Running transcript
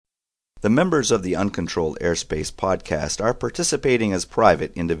The members of the Uncontrolled Airspace podcast are participating as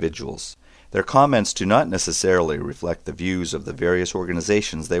private individuals. Their comments do not necessarily reflect the views of the various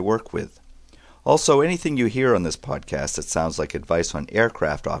organizations they work with. Also, anything you hear on this podcast that sounds like advice on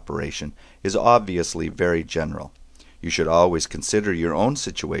aircraft operation is obviously very general. You should always consider your own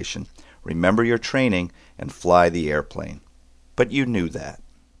situation, remember your training, and fly the airplane. But you knew that.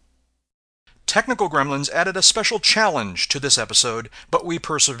 Technical Gremlins added a special challenge to this episode, but we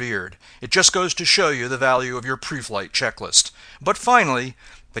persevered. It just goes to show you the value of your pre-flight checklist. But finally,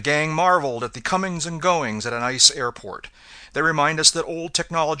 the gang marveled at the comings and goings at an ICE airport. They remind us that old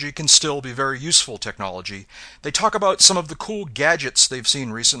technology can still be very useful technology. They talk about some of the cool gadgets they've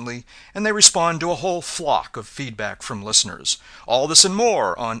seen recently, and they respond to a whole flock of feedback from listeners. All this and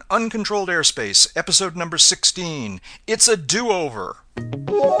more on Uncontrolled Airspace, episode number 16. It's a do-over.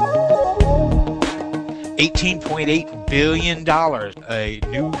 $18.8 billion, a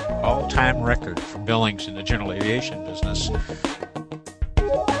new all-time record for billings in the general aviation business.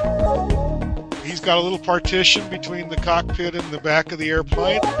 He's got a little partition between the cockpit and the back of the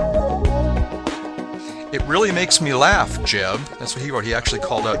airplane. It really makes me laugh, Jeb. That's what he wrote. He actually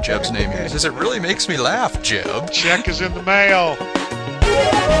called out Jeb's name here. He says, it really makes me laugh, Jeb. Check is in the mail.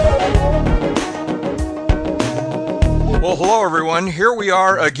 Well, hello everyone. Here we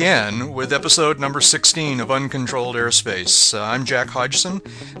are again with episode number 16 of Uncontrolled Airspace. I'm Jack Hodgson,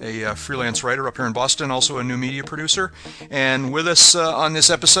 a freelance writer up here in Boston, also a new media producer. And with us on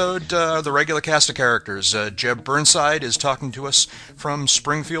this episode, the regular cast of characters. Jeb Burnside is talking to us from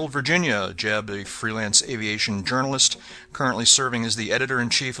Springfield, Virginia. Jeb, a freelance aviation journalist, currently serving as the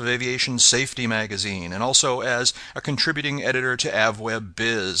editor-in-chief of Aviation Safety magazine, and also as a contributing editor to AvWeb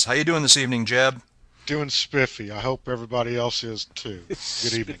Biz. How you doing this evening, Jeb? Doing spiffy. I hope everybody else is too.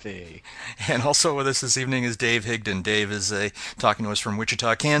 Good evening. And also with us this evening is Dave Higdon. Dave is talking to us from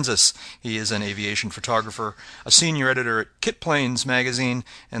Wichita, Kansas. He is an aviation photographer, a senior editor at Kit Planes magazine,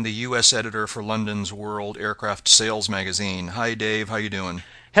 and the U.S. editor for London's World Aircraft Sales magazine. Hi, Dave. How you doing?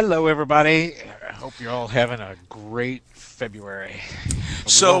 Hello, everybody. I hope you're all having a great February.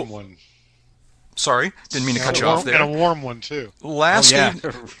 A warm one. Sorry, didn't mean to cut you off there. And a warm one, too.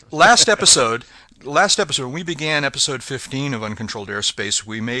 Last episode, when we began episode 15 of Uncontrolled Airspace,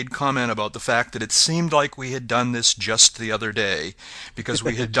 we made comment about the fact that it seemed like we had done this just the other day because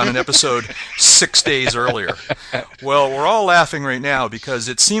we had done an episode 6 days earlier. Well, we're all laughing right now because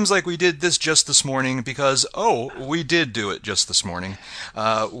it seems like we did this just this morning because, we did do it just this morning.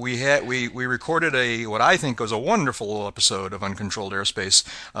 We recorded what I think was a wonderful episode of Uncontrolled Airspace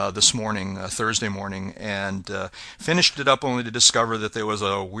this morning, Thursday morning, and finished it up only to discover that there was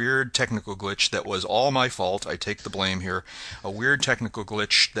a weird technical glitch that was all my fault. I take the blame here. A weird technical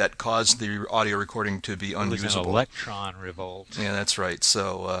glitch that caused the audio recording to be unusable. It was an electron revolt. Yeah, that's right.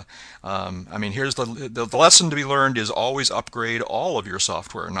 So, here's the lesson to be learned is always upgrade all of your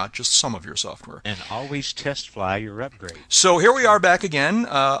software, not just some of your software. And always test fly your upgrade. So here we are back again,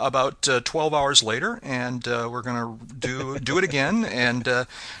 about 12 hours later, and we're going to do it again. And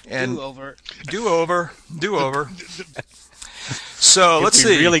do over. So let's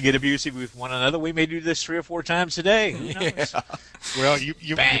see. If we really get abusive with one another, we may do this 3 or 4 times a day. Yeah. Well,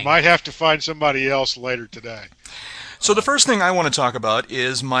 you might have to find somebody else later today. So the first thing I want to talk about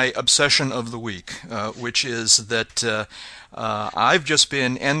is my obsession of the week, which is that I've just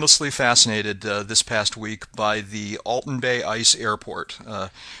been endlessly fascinated this past week by the Alton Bay Ice Airport,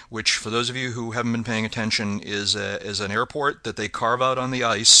 which, for those of you who haven't been paying attention, is an airport that they carve out on the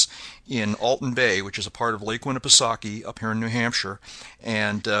ice in Alton Bay, which is a part of Lake Winnipesaukee up here in New Hampshire.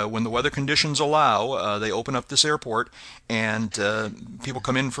 And when the weather conditions allow, they open up this airport, and people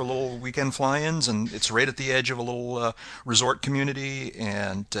come in for little weekend fly-ins, and it's right at the edge of a little resort community,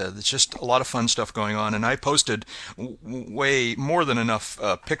 and it's just a lot of fun stuff going on. And I posted way more than enough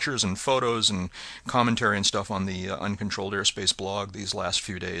pictures and photos and commentary and stuff on the Uncontrolled Airspace blog these last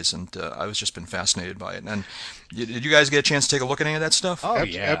few days, and I was just been fascinated by it. And did you guys get a chance to take a look at any of that stuff? Oh,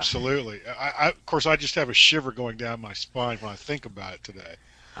 yeah. Absolutely. Of course, I just have a shiver going down my spine when I think about it today.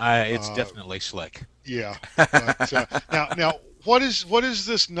 It's definitely slick. Yeah. But, now, what is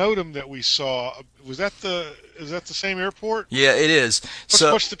this NOTAM that we saw? Is that the same airport? Yeah, it is.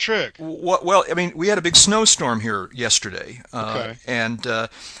 What's the trick? Well, we had a big snowstorm here yesterday, okay. And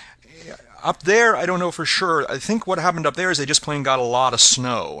Up there, I don't know for sure. I think what happened up there is they just plain got a lot of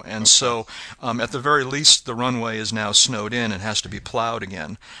snow, and so at the very least, the runway is now snowed in and has to be plowed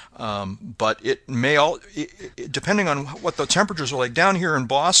again. But it may depending on what the temperatures are like. Down here in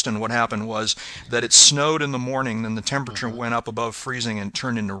Boston, what happened was that it snowed in the morning, then the temperature went up above freezing and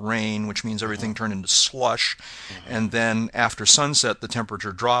turned into rain, which means everything turned into slush. And then after sunset, the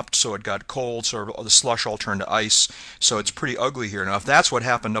temperature dropped, so it got cold, so the slush all turned to ice. So it's pretty ugly here. Now, if that's what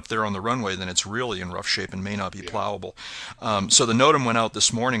happened up there on the runway, then it's really in rough shape and may not be plowable. So the NOTAM went out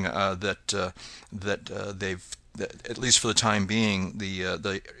this morning that at least for the time being,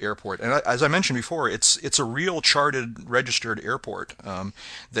 the airport, and as I mentioned before, it's a real charted, registered airport.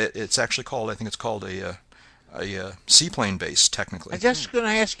 That it's actually called, I think it's called a seaplane base, technically. I was just going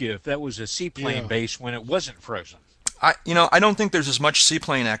to ask you if that was a seaplane base when it wasn't frozen. I don't think there's as much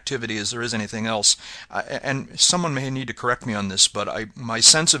seaplane activity as there is anything else, and someone may need to correct me on this, but my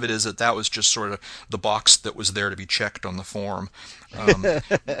sense of it is that was just sort of the box that was there to be checked on the form.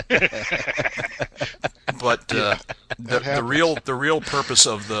 But the real purpose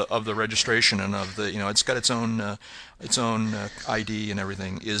of the registration and of the it's got its own ID and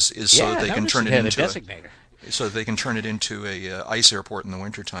everything is so that they can turn it into a designator. So that they can turn it into a ice airport in the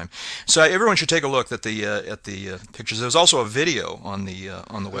wintertime. So everyone should take a look at the pictures. There's also a video on the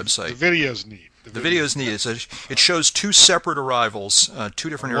website. The video's neat. The video's neat. It shows two separate arrivals, two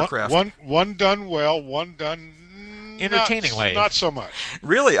different aircraft. One done well, one done entertainingly. Not so much.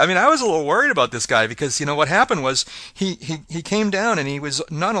 Really? I mean, I was a little worried about this guy because, what happened was he came down and he was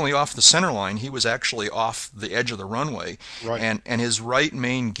not only off the center line, he was actually off the edge of the runway. Right. And his right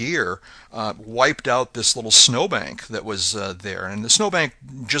main gear wiped out this little snowbank that was there. And the snowbank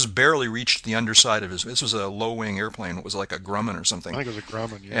just barely reached the underside of this was a low-wing airplane. It was like a Grumman or something. I think it was a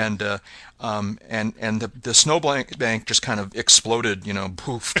Grumman, yeah. And the snowbank just kind of exploded,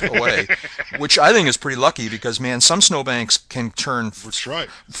 poofed away, which I think is pretty lucky because, man, some snowbanks can turn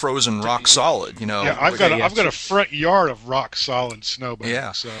frozen rock solid. Yeah, I've got a front yard of rock solid snowbank.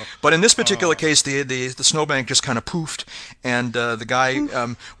 Yeah. So, but in this particular case, the snowbank just kind of poofed, and the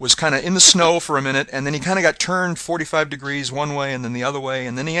guy was kind of in the snow for a minute, and then he kind of got turned 45 degrees one way and then the other way,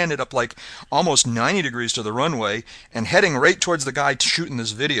 and then he ended up like almost 90 degrees to the runway and heading right towards the guy shooting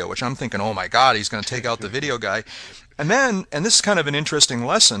this video, which I'm thinking, oh my God, he's going to take out the video guy. And then, and this is kind of an interesting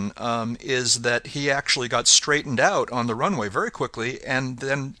lesson, is that he actually got straightened out on the runway very quickly and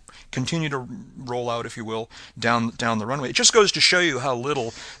then continued to roll out, if you will, down the runway. It just goes to show you how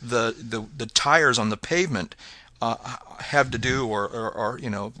little the tires on the pavement have to do, or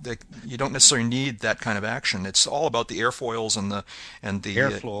you don't necessarily need that kind of action. It's all about the airfoils and the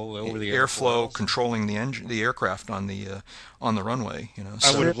airflow controlling the aircraft on the runway.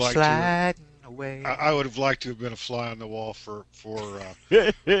 I would have liked to. I would have liked to have been a fly on the wall for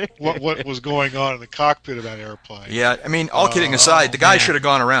what was going on in the cockpit of that airplane. Yeah, I mean, all kidding aside, the guy should have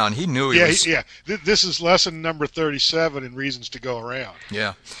gone around. He knew he was. Yeah. This is lesson number 37 in Reasons to Go Around.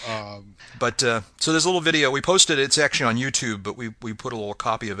 Yeah. But so there's a little video we posted. It's actually on YouTube, but we put a little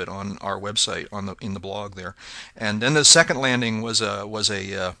copy of it on our website in the blog there. And then the second landing was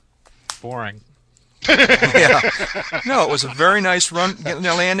a boring. Yeah. No, it was a very nice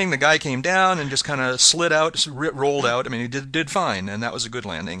landing. The guy came down and just kind of slid out, rolled out. I mean, he did fine, and that was a good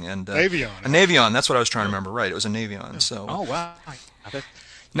landing. And Navion. A Navion. That's what I was trying to remember. Right, it was a Navion. So. Oh wow.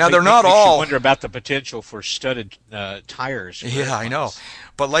 Now they're not all. I wonder about the potential for studded tires. Yeah, I know.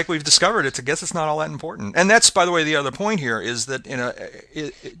 But like we've discovered, I guess it's not all that important. And that's, by the way, the other point here is that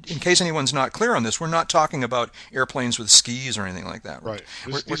in case anyone's not clear on this, we're not talking about airplanes with skis or anything like that. Right.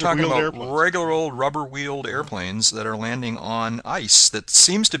 We're talking about regular old rubber-wheeled airplanes that are landing on ice that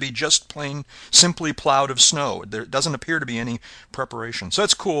seems to be just simply plowed of snow. There doesn't appear to be any preparation. So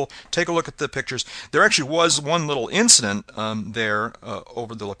it's cool. Take a look at the pictures. There actually was one little incident there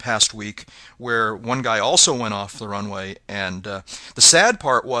over the past week where one guy also went off the runway, and the sad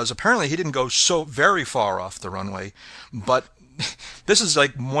part was apparently he didn't go so very far off the runway, but this is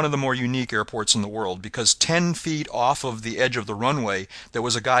like one of the more unique airports in the world because 10 feet off of the edge of the runway there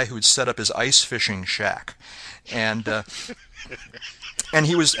was a guy who had set up his ice fishing shack, and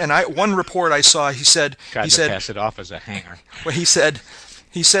one report I saw, he said pass it off as a hangar. Well, he said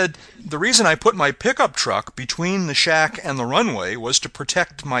the reason I put my pickup truck between the shack and the runway was to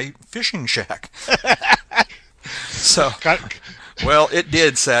protect my fishing shack. So, well, it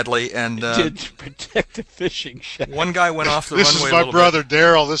did, sadly, and did protect the fishing shack. One guy went off the runway. This is my brother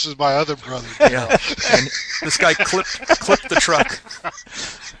Daryl. This is my other brother. Yeah, and this guy clipped the truck.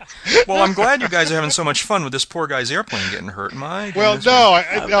 Well, I'm glad you guys are having so much fun with this poor guy's airplane getting hurt. My Well,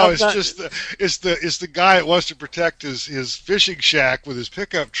 goodness. no, it's the guy that wants to protect his fishing shack with his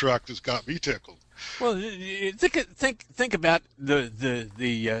pickup truck that's got me tickled. Well, think about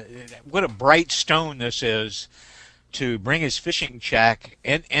the what a bright stone this is to bring his fishing shack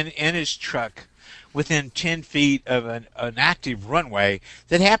and his truck within 10 feet of an active runway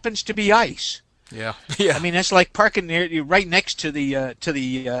that happens to be ice. Yeah, yeah. I mean, that's like parking there right next to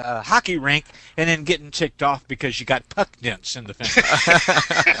the hockey rink and then getting ticked off because you got puck dents in the fence.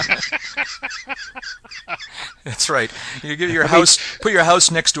 That's right. You get your house, put your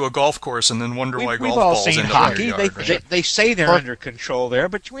house next to a golf course, and then wonder why golf balls end up in your yard. Right? They say they're under control there,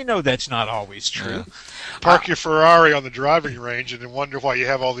 but we know that's not always true. Yeah. Park your Ferrari on the driving range and then wonder why you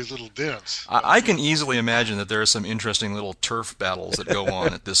have all these little dents. I can easily imagine that there are some interesting little turf battles that go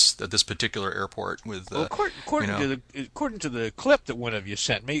on at this particular airport. With according to the clip that one of you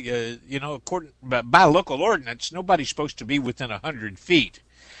sent me, by local ordinance, nobody's supposed to be within 100 feet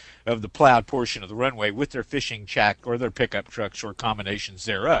of the plowed portion of the runway with their fishing shack or their pickup trucks or combinations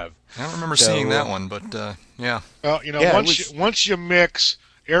thereof. I don't remember seeing that one, but yeah. Well, once you mix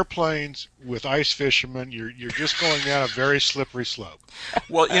airplanes with ice fishermen, you're just going down a very slippery slope.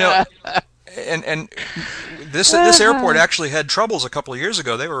 Well, and this airport actually had troubles a couple of years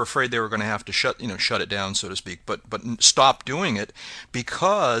ago. They were afraid they were going to have to shut it down, so to speak, but stop doing it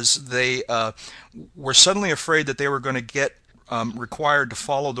because they were suddenly afraid that they were going to get required to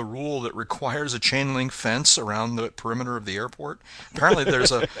follow the rule that requires a chain link fence around the perimeter of the airport. Apparently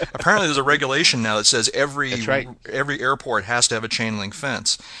there's a regulation now that says every airport has to have a chain link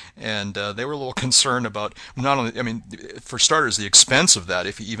fence, and they were a little concerned about not only, I mean, for starters, the expense of that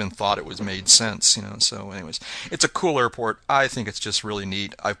if you even thought it was made sense. So anyways, it's a cool airport. I think it's just really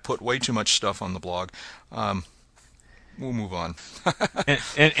neat. I've put way too much stuff on the blog. We'll move on.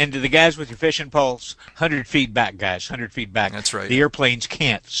 and to the guys with your fishing poles, 100 feet back, guys, 100 feet back. That's right. The airplanes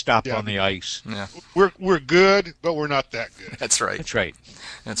can't stop on the ice. Yeah. We're good, but we're not that good. That's right. That's right.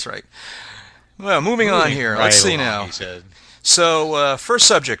 That's right. Well, moving on here. Let's see now. So, first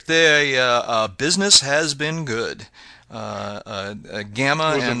subject, the business has been good.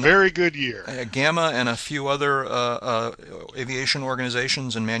 Gamma it was a very good year. Gamma and a few other aviation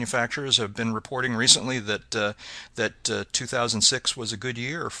organizations and manufacturers have been reporting recently that 2006 was a good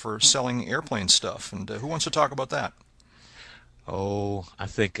year for selling airplane stuff. And who wants to talk about that? Oh, I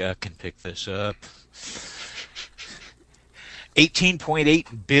think I can pick this up.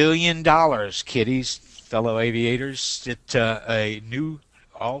 $18.8 billion, kiddies, fellow aviators. It's a new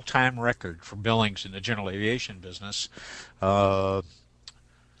all-time record for billings in the general aviation business.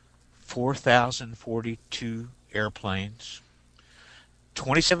 4,042 airplanes.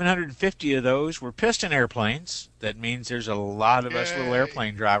 2,750 of those were piston airplanes. That means there's a lot of us little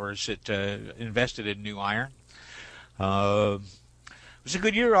airplane drivers that invested in new iron. It was a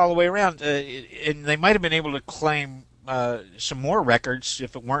good year all the way around, and they might have been able to claim some more records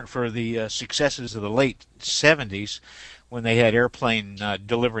if it weren't for the successes of the late 70s, when they had airplane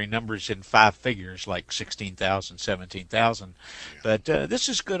delivery numbers in 5 figures, like 16,000, 17,000. But this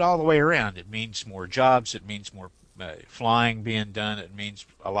is good all the way around. It means more jobs. It means more flying being done. It means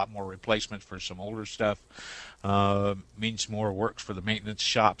a lot more replacement for some older stuff. Means more work for the maintenance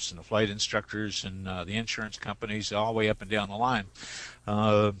shops and the flight instructors and the insurance companies all the way up and down the line.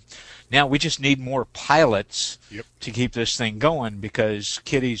 Now we just need more pilots to keep this thing going, because,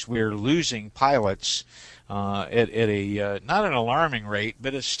 kiddies, we're losing pilots at a not an alarming rate,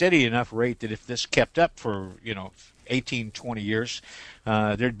 but a steady enough rate that if this kept up for 18, 20 years,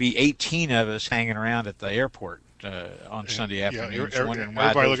 there'd be 18 of us hanging around at the airport on Sunday afternoons, wondering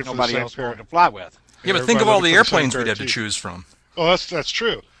why there's nobody else to fly with. Yeah, but think of all the airplanes we'd have to choose from. Oh, that's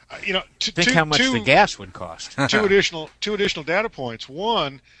true. Think how much the gas would cost. two additional data points.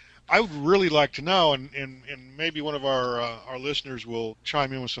 One, I would really like to know, and maybe one of our listeners will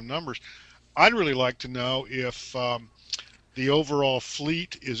chime in with some numbers. I'd really like to know if the overall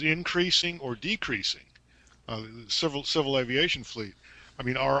fleet is increasing or decreasing, the civil aviation fleet. I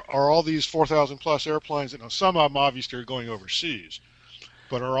mean, are all these 4,000 plus airplanes, some of them obviously are going overseas,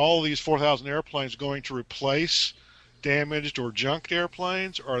 but are all these 4,000 airplanes going to replace damaged or junked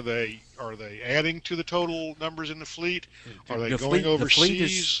airplanes? Are they adding to the total numbers in the fleet? Are they going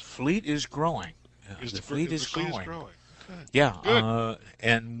overseas? The fleet is growing. The fleet is growing. Good. Yeah,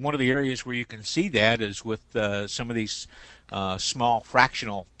 and one of the areas where you can see that is with some of these small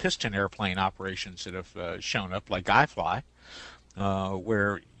fractional piston airplane operations that have shown up, like iFly,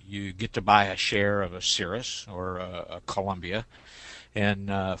 where you get to buy a share of a Cirrus or a Columbia,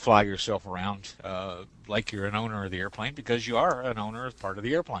 and fly yourself around like you're an owner of the airplane, because you are an owner as part of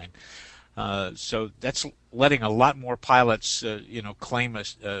the airplane. So that's letting a lot more pilots, claim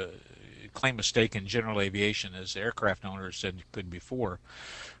a stake in general aviation as aircraft owners than you could before.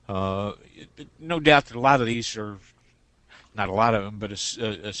 No doubt that a lot of these are, not a lot of them, but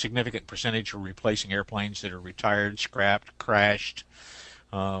a significant percentage are replacing airplanes that are retired, scrapped, crashed,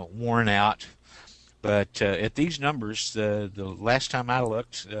 worn out. But at these numbers, the last time I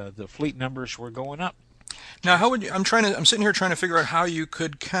looked, the fleet numbers were going up. Now, how would you? I'm sitting here trying to figure out how you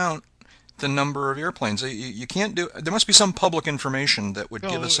could count the number of airplanes. You can't do. There must be some public information that would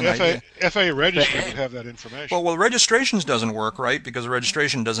give us an idea. FAA registry would have that information. Well, registrations doesn't work, right? Because the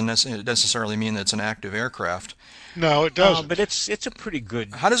registration doesn't necessarily mean that it's an active aircraft. No, it doesn't. But it's a pretty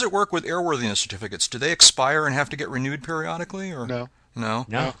good. How does it work with airworthiness certificates? Do they expire and have to get renewed periodically, or No.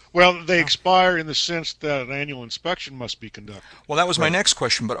 No. Well, they expire in the sense that an annual inspection must be conducted. Well, that was my next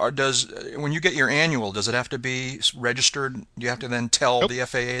question. But when you get your annual, does it have to be registered? Do you have to then tell the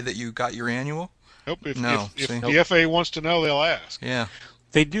FAA that you got your annual? Nope. If See? the FAA wants to know, they'll ask. Yeah.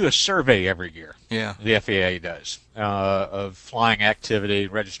 They do a survey every year. Yeah. The FAA does of flying activity,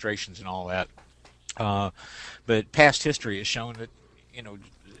 registrations, and all that. But past history has shown that,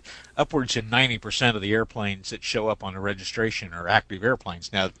 upwards of 90% of the airplanes that show up on the registration are active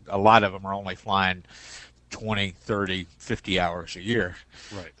airplanes. Now, a lot of them are only flying 20, 30, 50 hours a year.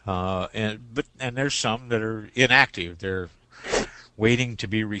 Right. And there's some that are inactive. They're waiting to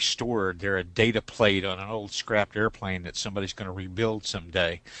be restored. They're a data plate on an old scrapped airplane that somebody's going to rebuild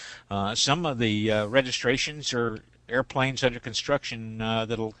someday. Some of the registrations are airplanes under construction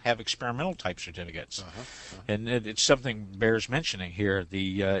that'll have experimental type certificates. And it's something bears mentioning here.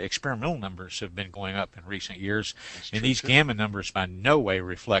 The experimental numbers have been going up in recent years, and these gamma numbers by no way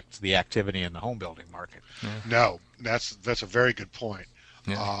reflect the activity in the home building market. No, that's a very good point.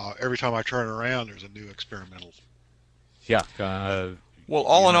 Yeah. Every time I turn around, there's a new experimental. Yeah. Well,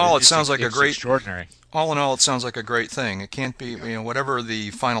 all in all, it sounds like it's extraordinary. All in all, it sounds like a great thing. It can't be, whatever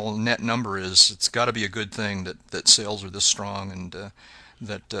the final net number is, it's got to be a good thing that sales are this strong and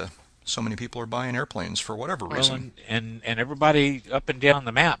that so many people are buying airplanes for whatever reason. And everybody up and down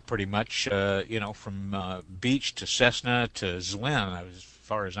the map, pretty much, from Beech to Cessna to Zlin, as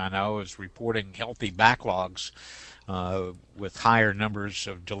far as I know, is reporting healthy backlogs with higher numbers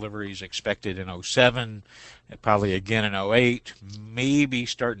of deliveries expected in 2007, probably again in 2008, maybe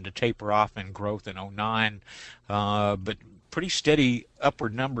starting to taper off in growth in 2009, but pretty steady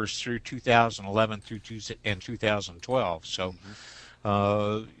upward numbers through 2011 and 2012. So,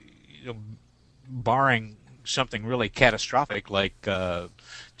 barring something really catastrophic like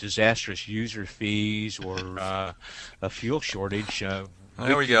disastrous user fees or a fuel shortage,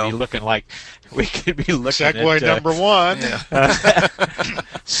 there we go. We could be looking Segue at number one.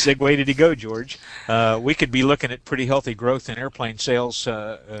 Segue, did he go, George? We could be looking at pretty healthy growth in airplane sales,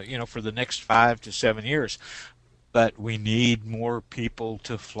 for the next 5 to 7 years. But we need more people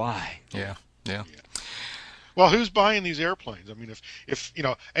to fly. Yeah. Well, who's buying these airplanes? I mean, if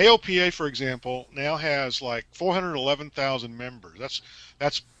AOPA, for example, now has like 411,000 members.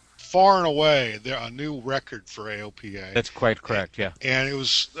 That's far and away a new record for AOPA. That's quite correct, yeah. And it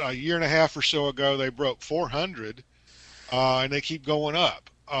was a year and a half or so ago they broke 400, and they keep going up.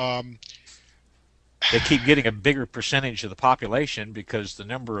 They keep getting a bigger percentage of the population because the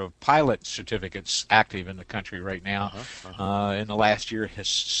number of pilot certificates active in the country right now in the last year has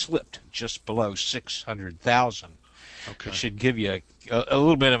slipped just below 600,000. Okay. It should give you a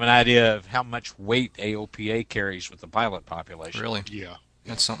little bit of an idea of how much weight AOPA carries with the pilot population. Really? Yeah.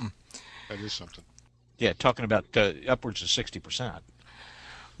 That's something. That is something. Yeah, talking about upwards of 60%.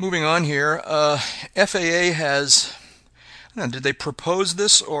 Moving on here, FAA has, did they propose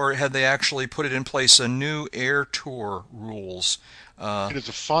this or had they actually put it in place, a new air tour rules? It is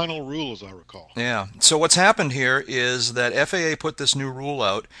a final rule, as I recall. Yeah. So what's happened here is that FAA put this new rule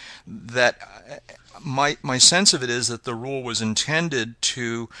out that my sense of it is that the rule was intended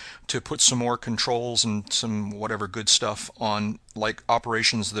to put some more controls and some whatever good stuff on like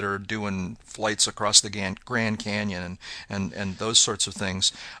operations that are doing flights across the Grand Canyon and those sorts of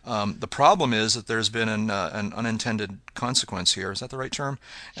things. The problem is that there's been an unintended consequence here. Is that the right term?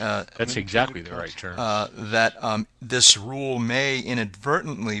 That's exactly the right term. That this rule may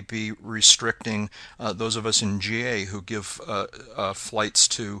inadvertently be restricting those of us in GA who give flights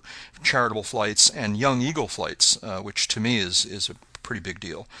to charitable flights and Young Eagle flights, which to me is a pretty big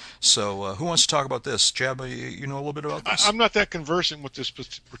deal. So who wants to talk about this? Jab, you know a little bit about this? I'm not that conversant with this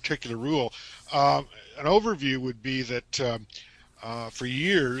particular rule. An overview would be that for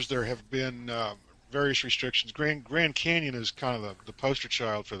years there have been various restrictions. Grand Canyon is kind of the poster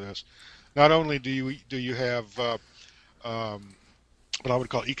child for this. Not only do you have what I would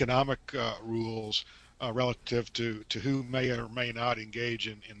call economic rules relative to who may or may not engage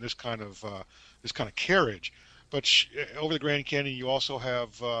in this kind of carriage, but over the Grand Canyon you also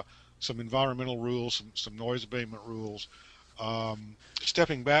have some environmental rules, some noise abatement rules.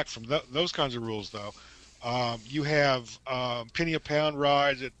 Stepping back from those kinds of rules, though, you have penny a pound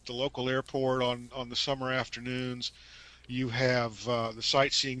rides at the local airport on the summer afternoons. You have the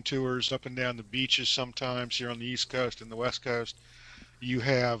sightseeing tours up and down the beaches sometimes here on the East Coast and the West Coast. You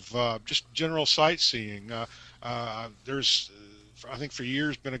have just general sightseeing. There's, I think for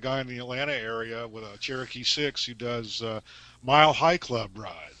years, been a guy in the Atlanta area with a Cherokee 6 who does Mile High Club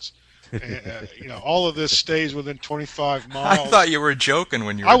rides. All of this stays within 25 miles. I thought you were joking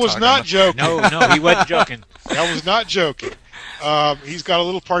when you were I was not joking. No, he wasn't joking. I was not joking. He's got a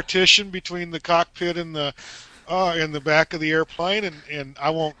little partition between the cockpit and the in the back of the airplane, and I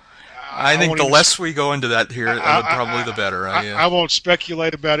won't. I think the less we go into that here, probably the better. I won't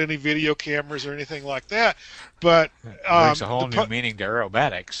speculate about any video cameras or anything like that, but it brings a whole new meaning to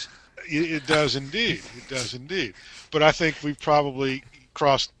aerobatics. It does indeed. It does indeed. But I think we've probably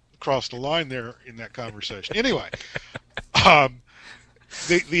crossed the line there in that conversation. Anyway,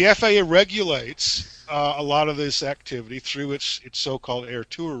 the FAA regulates a lot of this activity through its so-called air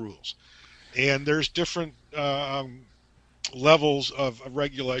tour rules, and there's different levels of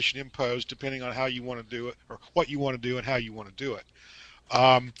regulation imposed depending on how you want to do it, or what you want to do and how you want to do it.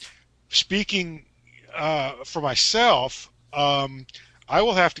 Speaking for myself, I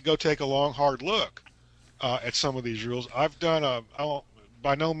will have to go take a long, hard look at some of these rules. I've done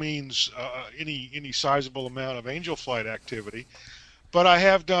by no means any sizable amount of Angel Flight activity, but I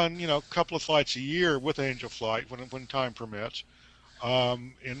have done a couple of flights a year with Angel Flight when time permits.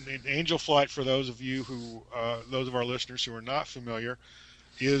 And Angel Flight, for those of you those of our listeners who are not familiar,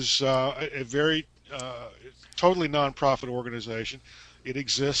 is a very totally nonprofit organization. It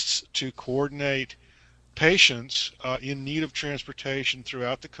exists to coordinate patients in need of transportation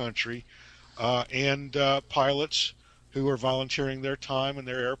throughout the country, and pilots who are volunteering their time and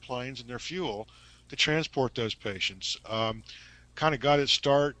their airplanes and their fuel to transport those patients. Kind of got its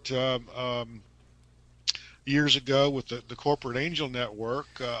start years ago with the Corporate Angel Network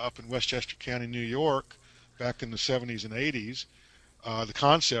up in Westchester County, New York, back in the 70s and 80s. The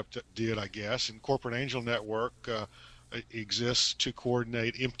concept did, I guess, and Corporate Angel Network exists to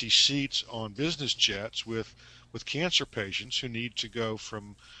coordinate empty seats on business jets with cancer patients who need to go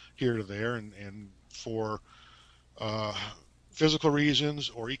from here to there, and for physical reasons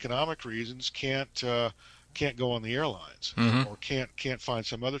or economic reasons can't go on the airlines, or can't find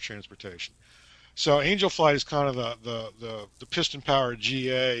some other transportation. So Angel Flight is kind of the piston-powered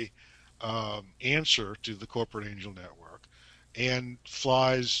GA answer to the Corporate Angel Network, and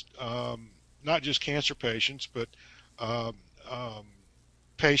flies not just cancer patients, but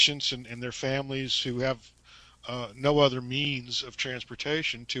patients and their families who have no other means of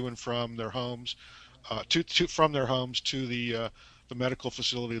transportation to and from their homes, from their homes to the medical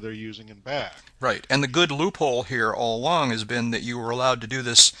facility they're using and back. Right, and the good loophole here all along has been that you were allowed to do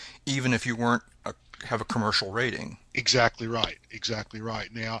this even if you weren't have a commercial rating. Exactly right. Exactly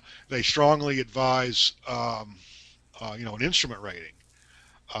right. Now, they strongly advise an instrument rating,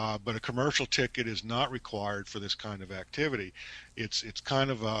 but a commercial ticket is not required for this kind of activity. It's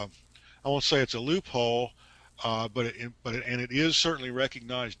kind of I won't say it's a loophole, but it is certainly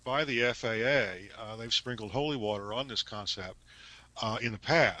recognized by the FAA. They've sprinkled holy water on this concept in the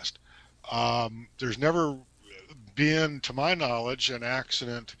past. There's never been, to my knowledge, an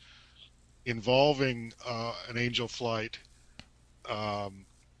accident involving an Angel Flight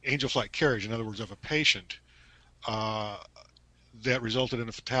carriage, in other words, of a patient, that resulted in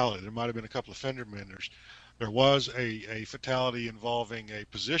a fatality. There might have been a couple of fender benders. There was a fatality involving a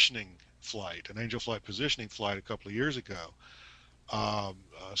positioning flight, an Angel Flight positioning flight a couple of years ago. A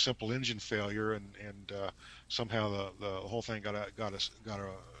simple engine failure, and somehow the whole thing got out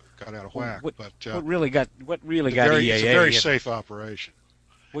of whack. What really got EAA? It's a very safe operation.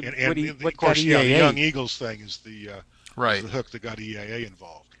 Of course, the Young Eagles thing is the hook that got EAA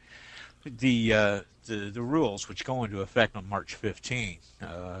involved. The rules, which go into effect on March 15,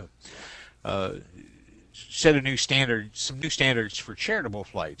 set some new standards for charitable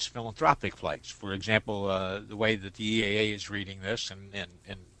flights, philanthropic flights. For example, the way that the EAA is reading this, and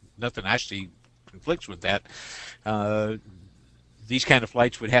nothing actually conflicts with that. these kind of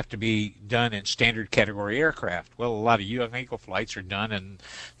flights would have to be done in standard category aircraft. Well, a lot of Young Eagle flights are done in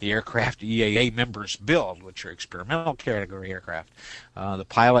the aircraft EAA members build, which are experimental category aircraft. The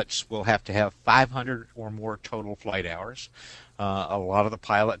pilots will have to have 500 or more total flight hours. A lot of the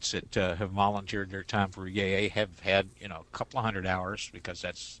pilots that have volunteered their time for EAA have had, a couple of hundred hours because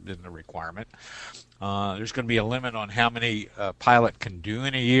that's been the requirement. There's going to be a limit on how many a pilot can do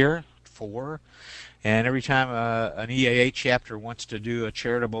in a year, 4. And every time an EAA chapter wants to do a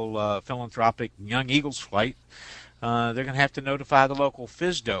charitable philanthropic Young Eagles flight, they're going to have to notify the local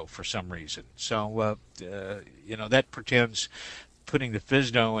FSDO for some reason. So, that pretends putting the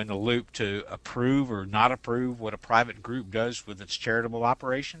FSDO in the loop to approve or not approve what a private group does with its charitable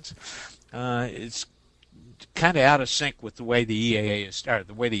operations. It's kind of out of sync with the way the EAA is started,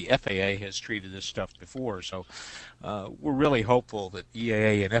 the way the FAA has treated this stuff before. So we're really hopeful that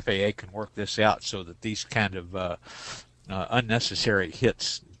EAA and FAA can work this out so that these kind of unnecessary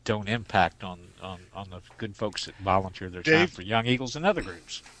hits don't impact on the good folks that volunteer their time for Young Eagles and other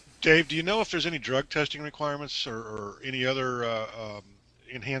groups. Dave, do you know if there's any drug testing requirements or any other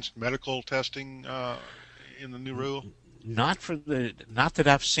enhanced medical testing in the new rule? Not that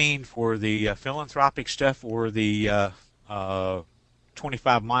I've seen for the philanthropic stuff or the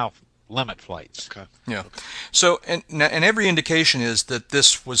 25-mile limit flights. Okay. Yeah. Okay. So, and every indication is that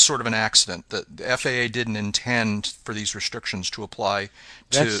this was sort of an accident, that the FAA didn't intend for these restrictions to apply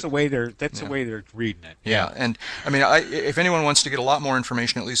to... That's the way they're reading it. Yeah. And, I mean, if anyone wants to get a lot more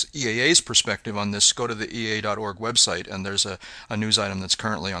information, at least EAA's perspective on this, go to the EAA.org website, and there's a news item that's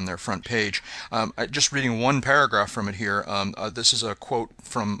currently on their front page. Just reading one paragraph from it here, this is a quote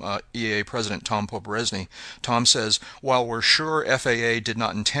from EAA President Tom Poperesny. Tom says, "While we're sure FAA did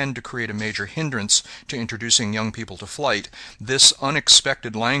not intend to create a major hindrance to introducing young people to flight, this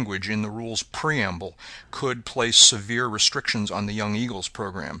unexpected language in the rule's preamble could place severe restrictions on the Young Eagles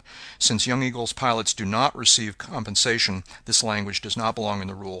program. Since Young Eagles pilots do not receive compensation, this language does not belong in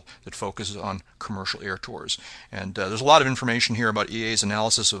the rule that focuses on commercial air tours." And there's a lot of information here about EA's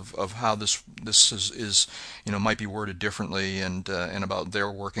analysis of how this is might be worded differently, and about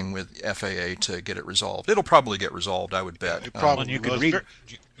their working with FAA to get it resolved. It'll probably get resolved, I would bet. It probably you can was. read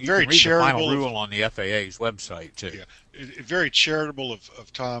Very the charitable final rule on the FAA's website too. Yeah, very charitable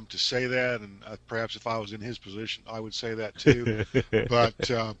of Tom to say that, and perhaps if I was in his position, I would say that too. But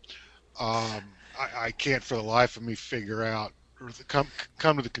I can't for the life of me figure out or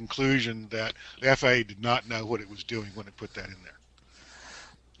come to the conclusion that the FAA did not know what it was doing when it put that in there.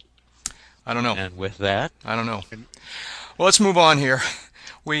 I don't know. And with that, I don't know. Well, let's move on here.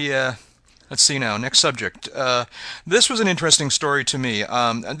 Let's see now. Next subject. This was an interesting story to me.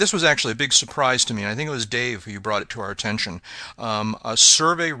 This was actually a big surprise to me. And I think it was Dave who brought it to our attention. A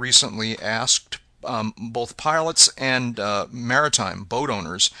survey recently asked both pilots and maritime boat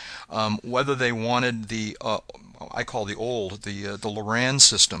owners whether they wanted the I call the Loran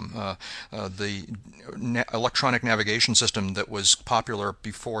system, the electronic navigation system that was popular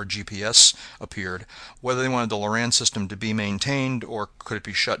before GPS appeared, whether they wanted the Loran system to be maintained or could it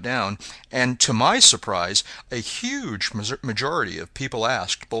be shut down. And to my surprise, a huge majority of people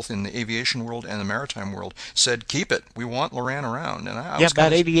asked, both in the aviation world and the maritime world, said, keep it. We want Loran around. And I was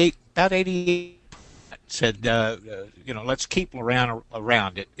about 88 said, let's keep Loran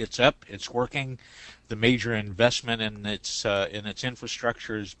around. It's up, it's working. The major investment in its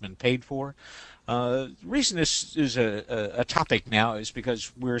infrastructure has been paid for. The reason this is a topic now is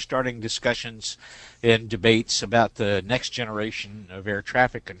because we're starting discussions and debates about the next generation of air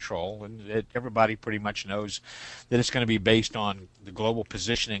traffic control, and everybody pretty much knows that it's going to be based on the Global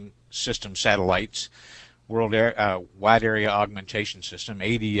Positioning System satellites, World Wide Area Augmentation System,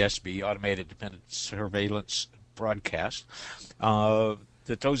 ADSB, Automated Dependent Surveillance Broadcast.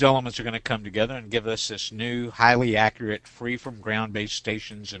 That those elements are going to come together and give us this new, highly accurate, free from ground-based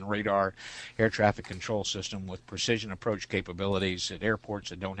stations and radar air traffic control system with precision approach capabilities at airports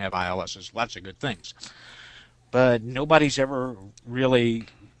that don't have ILSs. Lots of good things. But nobody's ever really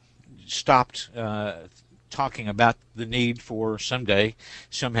stopped talking about the need for someday,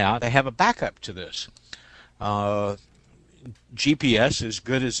 somehow, to have a backup to this. GPS, as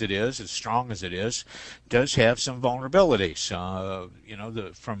good as it is, as strong as it is, does have some vulnerabilities.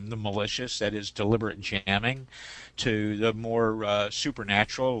 From the malicious, that is deliberate jamming, to the more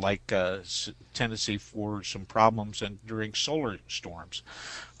supernatural, like tendency for some problems during solar storms.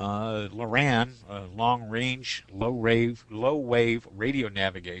 Loran, long-range, low-wave radio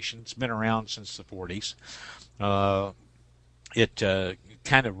navigation, it's been around since the 40s. It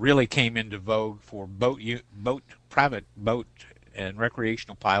kind of really came into vogue for private boat and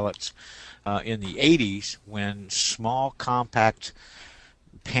recreational pilots in the 80s when small, compact,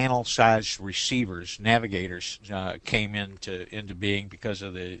 panel-sized receivers, navigators, came into being because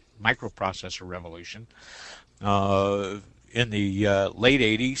of the microprocessor revolution. In the late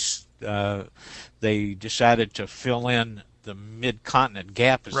 80s, they decided to fill in the mid-continent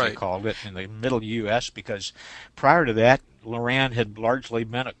gap, as they called it, in the middle U.S., because prior to that, Loran had largely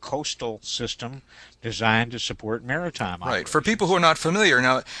been a coastal system designed to support maritime operations. Right. For people who are not familiar,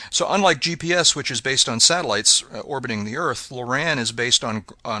 now, so unlike GPS, which is based on satellites orbiting the Earth, Loran is based on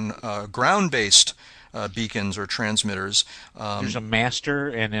ground-based beacons or transmitters. There's a master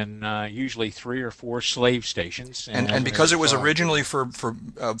and then usually 3 or 4 slave stations. And because it was originally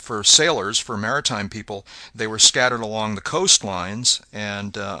for sailors, for maritime people, they were scattered along the coastlines.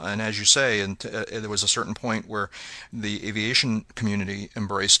 And as you say, there was a certain point where the aviation community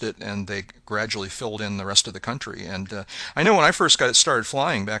embraced it, and they gradually filled in the rest of the country. And I know when I first started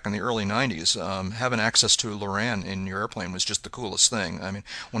flying back in the early 90s, having access to Loran in your airplane was just the coolest thing. I mean,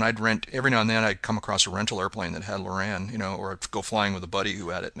 when I'd rent, every now and then I'd come across a rental airplane that had Loran, or I'd go flying with a buddy who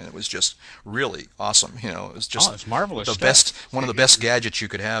had it, and it was just really awesome. It was just it's marvelous one of the best gadgets you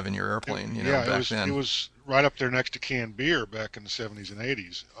could have in your airplane. Back then. It was right up there next to canned beer back in the 70s and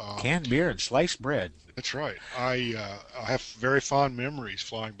 80s. Canned beer and sliced bread. That's right. I have very fond memories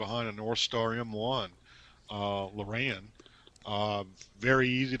flying behind a North Star M1 Loran. Very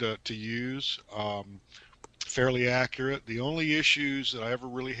easy to use, fairly accurate. The only issues that I ever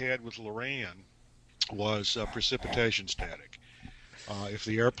really had with Loran was precipitation static. If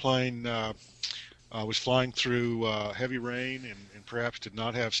the airplane was flying through heavy rain and perhaps did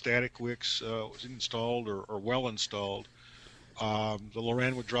not have static wicks was installed or well installed, the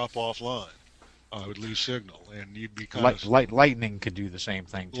Loran would drop offline. It would lose signal, and you'd be kind of lightning could do the same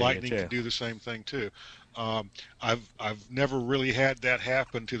thing. Lightning could do the same thing too. I've never really had that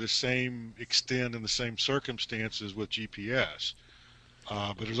happen to the same extent in the same circumstances with GPS,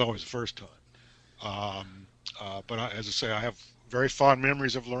 but it was always the first time. But as I say, I have very fond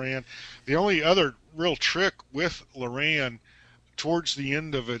memories of Loran. The only other real trick with Loran, towards the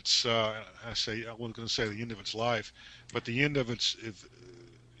end of its, I wasn't going to say the end of its life, but the end of its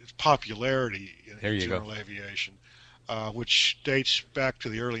popularity in general aviation, which dates back to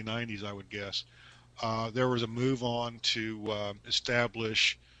the early 90s, I would guess. There was a move on to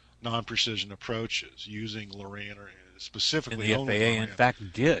establish non-precision approaches using Loran, or specifically and the FAA, in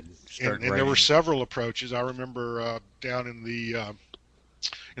fact, did start and there were several approaches. I remember down in the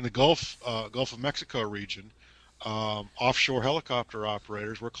Gulf of Mexico region, offshore helicopter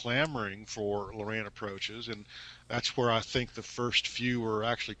operators were clamoring for Loran approaches, and that's where I think the first few were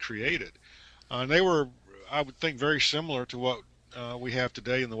actually created. And they were, I would think, very similar to what we have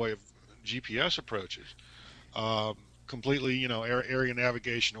today in the way of GPS approaches. Completely, area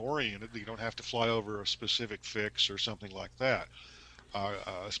navigation oriented. You don't have to fly over a specific fix or something like that.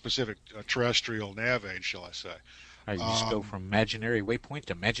 A specific terrestrial nav aid, shall I say. You just go from imaginary waypoint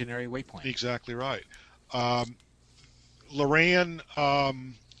to imaginary waypoint. Exactly right. Loran,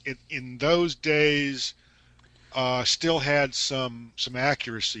 in those days, still had some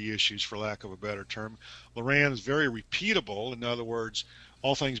accuracy issues, for lack of a better term. Loran is very repeatable. In other words,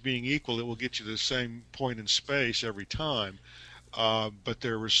 all things being equal, it will get you to the same point in space every time. But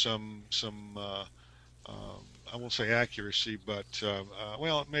there was some I won't say accuracy, but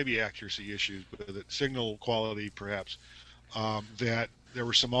maybe accuracy issues, but the signal quality perhaps, that there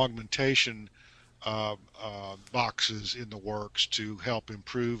were some augmentation boxes in the works to help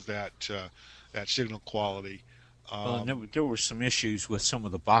improve that signal quality. There were some issues with some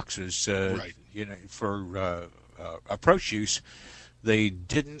of the boxes, right. For approach use. They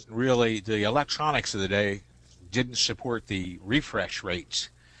didn't really, the electronics of the day didn't support the refresh rates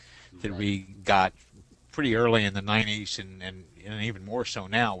that we got pretty early in the 90s and even more so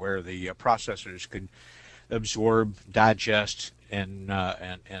now, where the processors could absorb, digest, and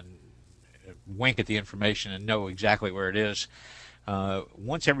wink at the information and know exactly where it is.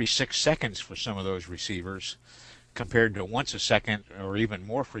 Once every 6 seconds for some of those receivers, compared to once a second or even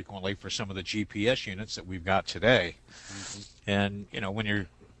more frequently for some of the GPS units that we've got today. Mm-hmm. And, when you're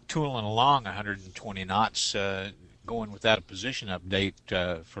tooling along 120 knots, going without a position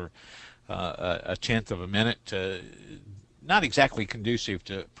update for a tenth of a minute, not exactly conducive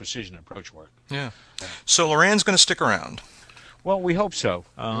to precision approach work. Yeah. So Loran's going to stick around. Well, we hope so.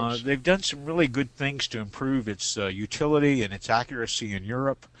 They've done some really good things to improve its utility and its accuracy in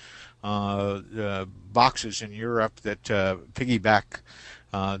Europe. Boxes in Europe that piggyback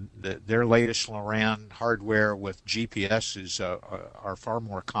their latest Loran hardware with GPS are far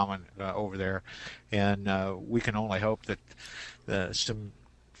more common over there, and we can only hope that some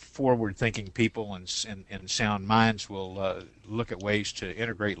forward-thinking people and sound minds will look at ways to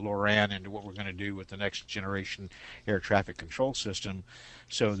integrate LORAN into what we're going to do with the next generation air traffic control system,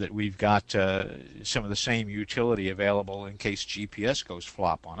 so that we've got some of the same utility available in case GPS goes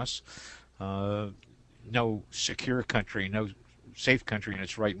flop on us. No secure country, no safe country in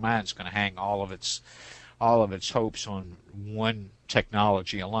its right mind is going to hang all of its hopes on one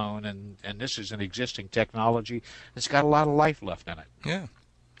technology alone, and this is an existing technology that's got a lot of life left in it. Yeah.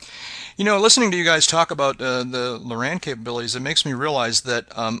 Listening to you guys talk about the LORAN capabilities, it makes me realize that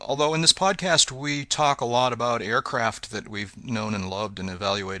although in this podcast we talk a lot about aircraft that we've known and loved and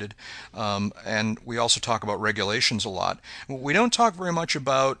evaluated, and we also talk about regulations a lot, we don't talk very much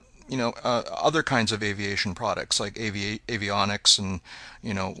about other kinds of aviation products like avionics and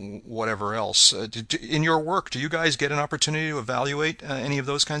whatever else. In your work, do you guys get an opportunity to evaluate any of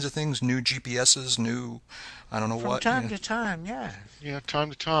those kinds of things? New GPSs, new I don't know From what. time to time, yeah. Yeah, time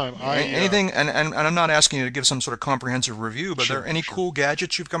to time. Anything, and I'm not asking you to give some sort of comprehensive review, but Sure, are there any sure. cool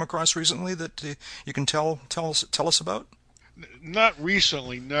gadgets you've come across recently that you can tell us about? Not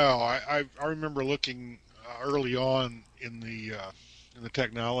recently, no. I remember looking early on in the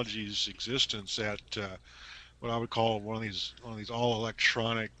technology's existence at what I would call one of these all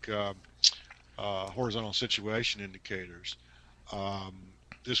electronic horizontal situation indicators.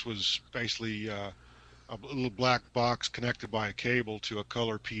 This was basically a little black box connected by a cable to a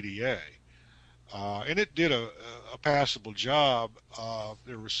color PDA. And it did a passable job.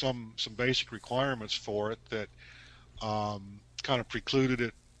 There were some basic requirements for it that kind of precluded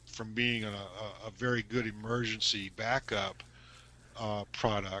it from being a very good emergency backup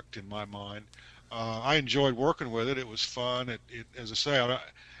product in my mind. I enjoyed working with it. It was fun. It as I say,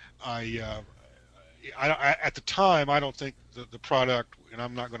 I at the time I don't think the product, and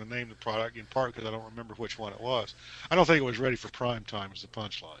I'm not going to name the product in part because I don't remember which one it was. I don't think it was ready for prime time is the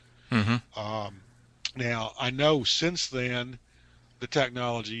punchline. Mm-hmm. Now I know since then the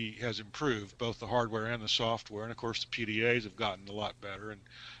technology has improved, both the hardware and the software, and of course the PDAs have gotten a lot better and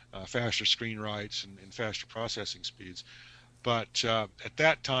faster screen writes and faster processing speeds. But at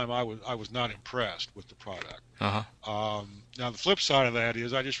that time, I was not impressed with the product. Uh-huh. Now the flip side of that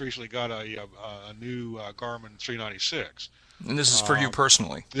is I just recently got a new Garmin 396. And this is for you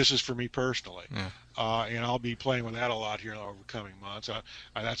personally. This is for me personally, Yeah. and I'll be playing with that a lot here over the coming months.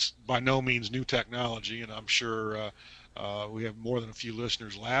 That's by no means new technology, and I'm sure we have more than a few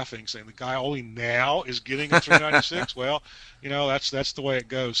listeners laughing, saying the guy only now is getting a 396. Well, that's the way it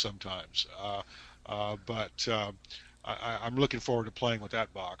goes sometimes. But I'm looking forward to playing with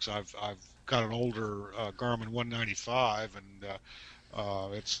that box. I've got an older Garmin 195, and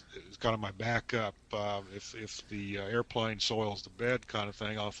it's kind of my backup. If the airplane soils the bed kind of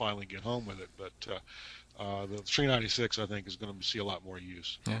thing, I'll finally get home with it. But the 396, I think, is going to see a lot more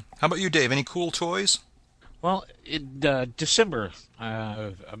use. Yeah. How about you, Dave? Any cool toys? Well, in December,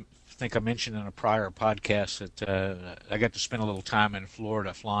 I think I mentioned in a prior podcast that I got to spend a little time in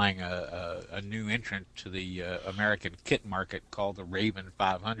Florida flying a new entrant to the American kit market called the Raven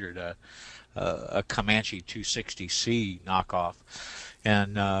 500, a Comanche 260C knockoff.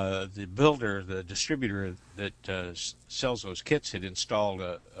 And the builder, the distributor that sells those kits, had installed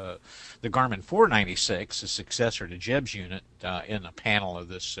the Garmin 496, a successor to Jeb's unit, in the panel of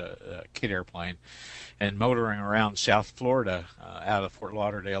this kit airplane. And motoring around South Florida out of Fort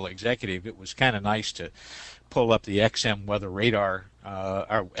Lauderdale Executive, it was kind of nice to pull up the XM weather radar,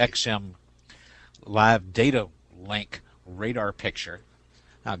 our XM live data link radar picture.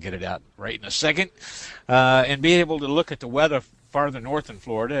 I'll get it out right in a second. And be able to look at the weather farther north in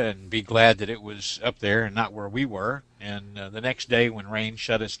Florida and be glad that it was up there and not where we were. And the next day when rain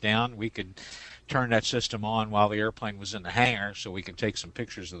shut us down, we could turn that system on while the airplane was in the hangar so we could take some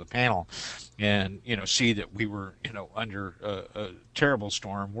pictures of the panel and see that we were under a terrible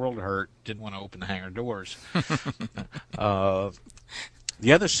storm, world hurt, didn't want to open the hangar doors. The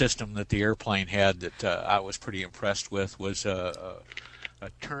other system that the airplane had that I was pretty impressed with was a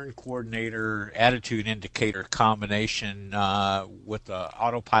turn coordinator attitude indicator combination with the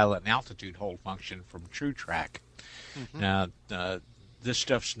autopilot and altitude hold function from TrueTrack. Mm-hmm. Now this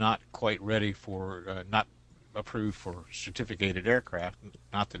stuff's not quite ready for, not approved for certificated aircraft.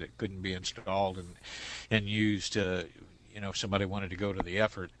 Not that it couldn't be installed and used, if somebody wanted to go to the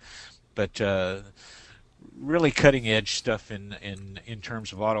effort. But really cutting edge stuff in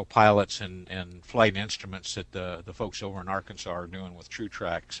terms of autopilots and flight instruments that the folks over in Arkansas are doing with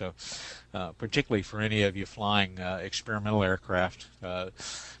TrueTrack. So particularly for any of you flying experimental aircraft,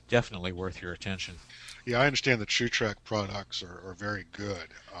 definitely worth your attention. Yeah, I understand the TrueTrack products are very good,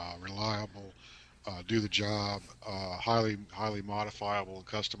 reliable, do the job, highly modifiable and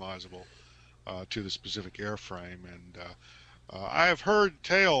customizable to the specific airframe. And I have heard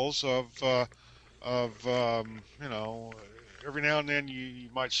tales of every now and then you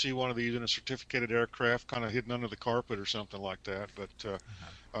might see one of these in a certificated aircraft, kind of hidden under the carpet or something like that. But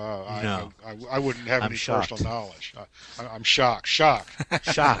No. I wouldn't have I'm any shocked. personal knowledge. I'm shocked. Shocked.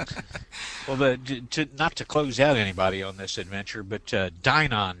 Well, not to close out anybody on this adventure, but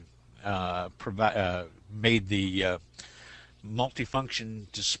Dynon made the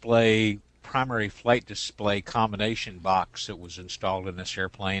multifunction display, primary flight display combination box that was installed in this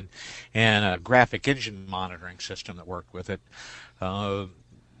airplane, and a graphic engine monitoring system that worked with it.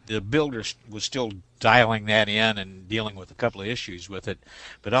 The builder was still dialing that in and dealing with a couple of issues with it,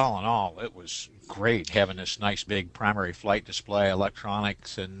 but all in all, it was great having this nice big primary flight display,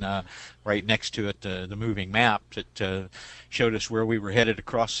 electronics, and right next to it the moving map that showed us where we were headed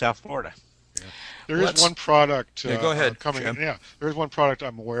across South Florida. There is one product go ahead, coming. Jim. Yeah, there is one product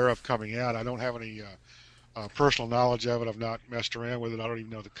I'm aware of coming out. I don't have any personal knowledge of it. I've not messed around with it. I don't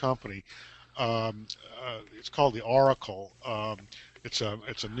even know the company. It's called the Oracle. It's a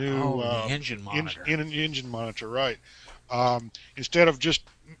new the engine monitor. Engine monitor, right? Instead of just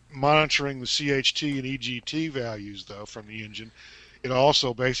monitoring the CHT and EGT values, though, from the engine, it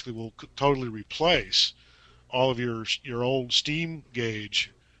also basically will totally replace all of your old steam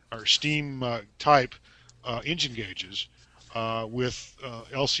gauge or steam type engine gauges with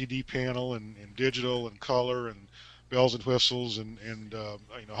LCD panel and digital and color and bells and whistles and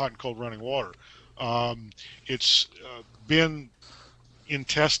hot and cold running water. It's been in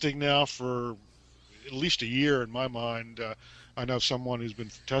testing now for at least a year in my mind. I know someone who's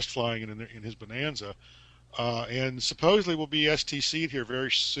been test flying in his Bonanza, and supposedly will be STC'd here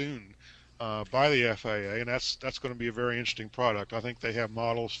very soon by the FAA, and that's going to be a very interesting product. I think they have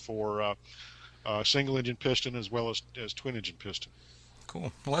models for single engine piston as well as twin engine piston.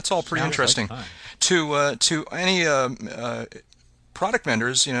 Cool. Well, that's all pretty Sounds interesting. like To any product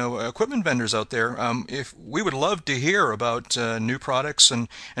vendors, equipment vendors out there, if we would love to hear about new products and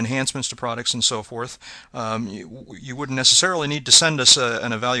enhancements to products and so forth. You wouldn't necessarily need to send us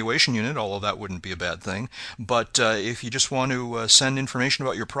an evaluation unit, although that wouldn't be a bad thing. But if you just want to send information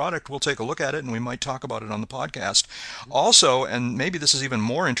about your product, we'll take a look at it and we might talk about it on the podcast. Also, and maybe this is even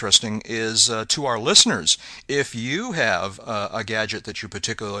more interesting, is to our listeners, if you have a gadget that you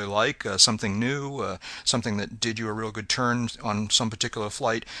particularly like, something new, something that did you a real good turn on some particular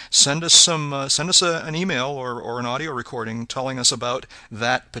flight, send us an email or an audio recording telling us about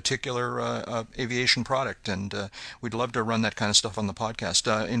that particular aviation product, and we'd love to run that kind of stuff on the podcast.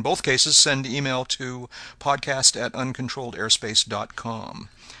 In both cases, send email to podcast@uncontrolledairspace.com.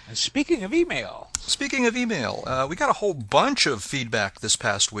 And speaking of email, we got a whole bunch of feedback this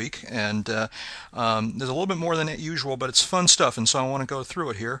past week, and there's a little bit more than usual, but it's fun stuff, and so I want to go through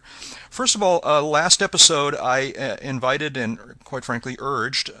it here. First of all, last episode I invited and, quite frankly,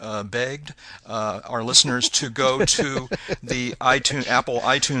 urged, begged our listeners to go to the Apple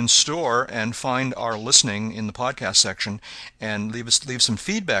iTunes store and find our listening in the podcast section and leave some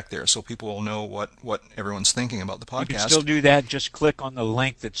feedback there so people will know what everyone's thinking about the podcast. you can still do that. Just click on the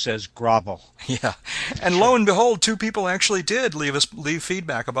link that says grovel. Yeah, and lo and behold, 2 people actually did leave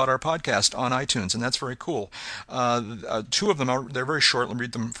feedback about our podcast on iTunes, and that's very cool. 2 of them they're very short. Let me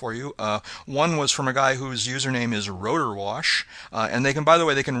read them for you. One was from a guy whose username is RotorWash, and they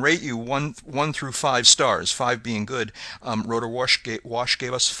can rate you 1 through 5 stars, 5 being good. RotorWash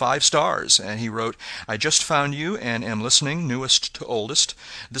gave us 5 stars, and he wrote, "I just found you and am listening, newest to oldest.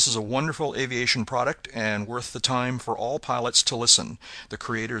 This is a wonderful aviation product and worth the time for all pilots to listen. The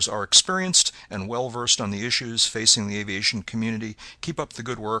creators are experienced and well-versed on the issues facing the aviation community. Keep up the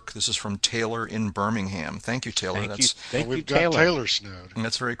good work." This is from Taylor in Birmingham. Thank you, Taylor. Thank you, We've Taylor. got Taylor snowed.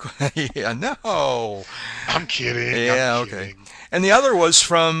 That's very cool. Yeah, no. I'm kidding. Yeah, I'm okay. kidding. And the other was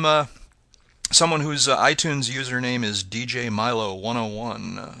from someone whose iTunes username is DJ Milo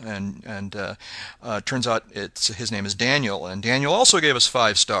 101, and turns out his name is Daniel, and Daniel also gave us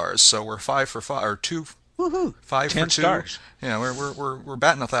 5 stars. So we're 5 for 5, or 2. Woohoo! 5 10 for 2 stars. Yeah, we're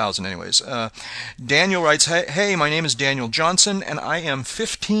batting 1,000 anyways. Daniel writes, hey, my name is Daniel Johnson, and I am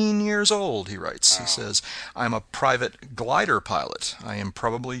 15 years old, he writes. Wow. He says, I'm a private glider pilot. I am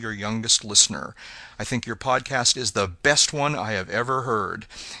probably your youngest listener. I think your podcast is the best one I have ever heard.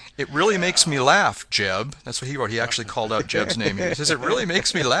 It really makes me laugh, Jeb. That's what he wrote. He actually called out Jeb's name here. He says, it really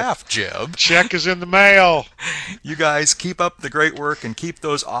makes me laugh, Jeb. Check is in the mail. You guys keep up the great work and keep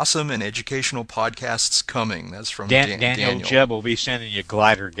those awesome and educational podcasts coming. That's from Daniel. Jeb will be sending you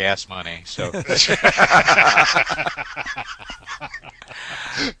glider gas money. So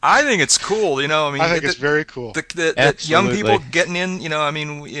I think it's cool. I mean, I think it's very cool. The young people getting in. I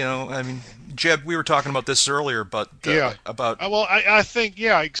mean, Jeb, we were talking about this earlier, but well, I think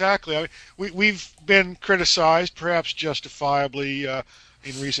exactly. I mean, we've been criticized, perhaps justifiably,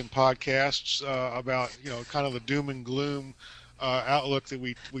 in recent podcasts about kind of the doom and gloom outlook that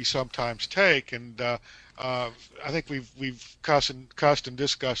we sometimes take, and I think we've cussed and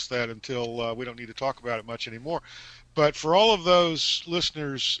discussed that until we don't need to talk about it much anymore. But for all of those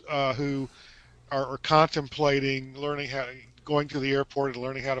listeners who are contemplating going to the airport and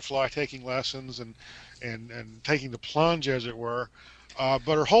learning how to fly, taking lessons and taking the plunge, as it were,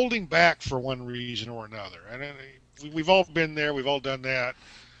 but are holding back for one reason or another, and we've all been there, we've all done that.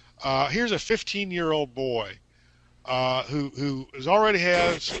 Here's a 15-year-old boy who already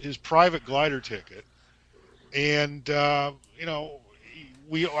has his private glider ticket, and I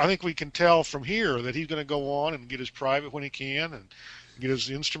think we can tell from here that he's going to go on and get his private when he can, and get his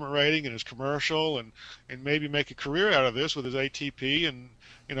instrument rating and his commercial, and maybe make a career out of this with his ATP, and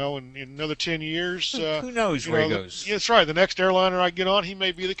in another 10 years, who knows where he goes? Yeah, that's right. The next airliner I get on, he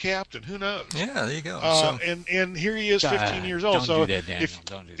may be the captain. Who knows? Yeah, there you go. And here he is, 15 years old. Don't So do that, Daniel.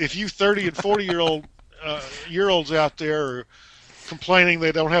 Don't do that. if you 30 and 40-year-olds out there are complaining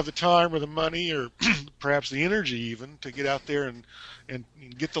they don't have the time or the money or perhaps the energy even to get out there and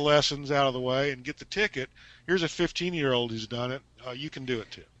get the lessons out of the way and get the ticket, here's a 15-year-old who's done it. You can do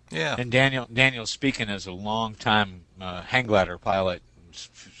it too. Yeah. And Daniel, speaking as a long-time hang glider pilot,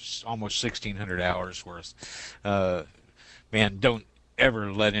 almost 1,600 hours worth, man, don't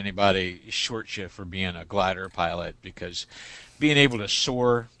ever let anybody short you for being a glider pilot, because being able to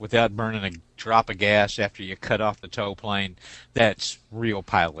soar without burning a drop of gas after you cut off the tow plane, that's real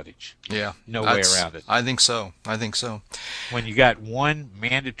pilotage. Yeah. No way around it. I think so. When you got one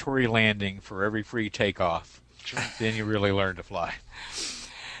mandatory landing for every free takeoff, then you really learn to fly.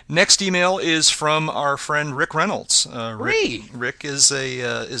 Next email is from our friend Rick Reynolds. Rick is Who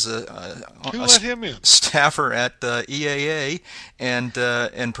let him in? Staffer at EAA, and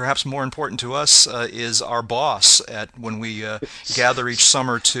perhaps more important to us is our boss at when we gather each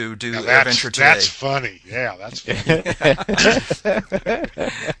summer to do Adventure Today. That's funny. Yeah, that's funny.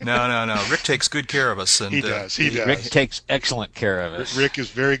 No. Rick takes good care of us, and he does. Rick takes excellent care of us. Rick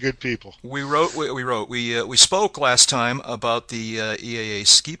is very good people. We spoke last time about the EAA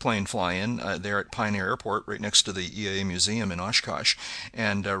ski plane fly-in there at Pioneer Airport, right next to the EAA Museum in Oshkosh.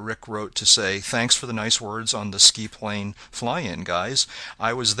 And Rick wrote to say, "Thanks for the nice words on the ski plane fly-in, guys.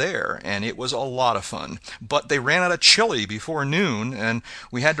 I was there, and it was a lot of fun. But they ran out of chili before noon, and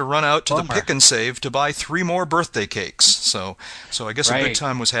we had to run out to the Pick and Save to buy 3 more birthday cakes. So I guess a good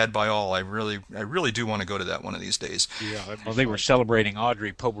time was had by all. I really do want to go to that one of these days." Yeah. Well, they were celebrating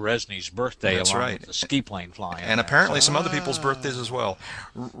Audrey Poberezny's birthday along with the ski plane flying. And apparently some other people's birthdays as well.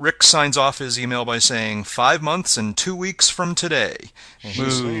 Rick signs off his email by saying 5 months and 2 weeks from today. And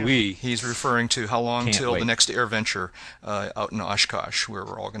he's referring to how long till the next AirVenture out in Oshkosh, where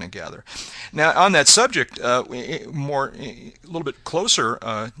we're all going to gather. Now, on that subject, a little bit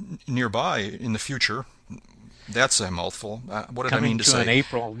closer nearby in the future. That's a mouthful. What did I mean to say? Coming to an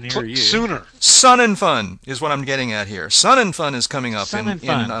April near you. Sooner. Sun and Fun is what I'm getting at here. Sun and Fun is coming up in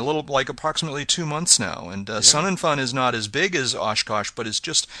a little, like approximately 2 months now. And Sun and Fun is not as big as Oshkosh, but it's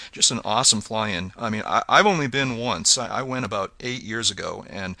just an awesome fly-in. I mean, I've only been once. I went about 8 years ago,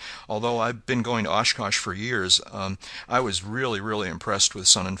 and although I've been going to Oshkosh for years, I was really, really impressed with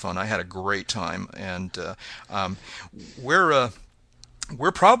Sun and Fun. I had a great time, and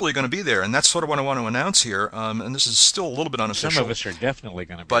we're probably going to be there, and that's sort of what I want to announce here. And this is still a little bit unofficial. Some of us are definitely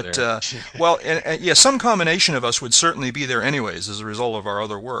going to be there. But some combination of us would certainly be there anyways as a result of our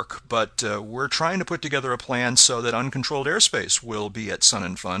other work. But we're trying to put together a plan so that Uncontrolled Airspace will be at Sun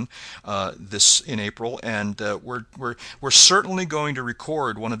and Fun this in April, and we're certainly going to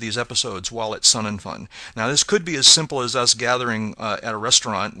record one of these episodes while at Sun and Fun. Now, this could be as simple as us gathering at a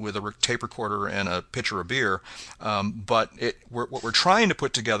restaurant with a tape recorder and a pitcher of beer, but what we're trying to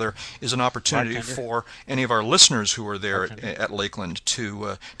put together is an opportunity for any of our listeners who are there at Lakeland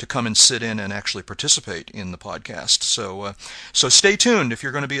to come and sit in and actually participate in the podcast. So stay tuned if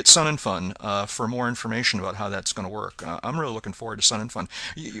you're going to be at Sun and Fun for more information about how that's going to work. I'm really looking forward to Sun and Fun.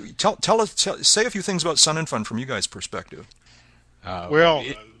 Say a few things about Sun and Fun from you guys' perspective. Go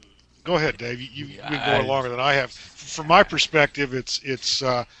ahead, Dave. You've been going longer than I have. From my perspective, it's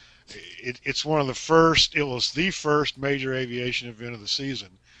one of the first. It was the first major aviation event of the season.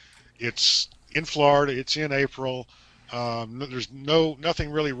 It's in Florida. It's in April. There's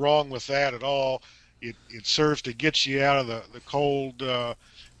nothing really wrong with that at all. It serves to get you out of the cold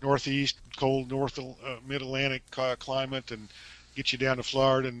northeast, cold north mid-Atlantic climate, and get you down to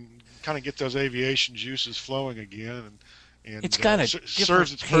Florida and kind of get those aviation juices flowing again. And It's got a serves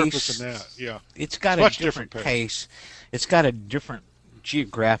different its pace. purpose in that. Yeah, It's got a much different different pace. It's got a different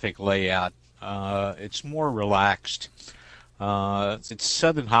geographic layout. It's more relaxed. It's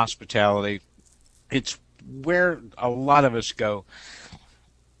Southern hospitality. It's where a lot of us go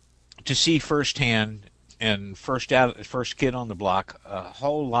to see firsthand and first kid on the block a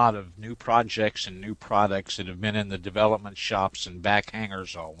whole lot of new projects and new products that have been in the development shops and back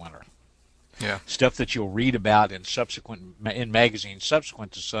hangars all winter. Yeah. Stuff that you'll read about in magazines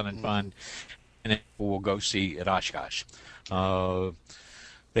subsequent to Sun and Fun, and people will go see at Oshkosh.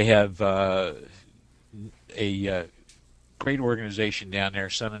 They have a great organization down there,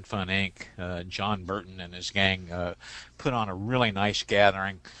 Sun and Fun Inc. John Burton and his gang put on a really nice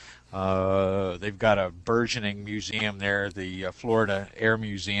gathering. They've got a burgeoning museum there, the Florida Air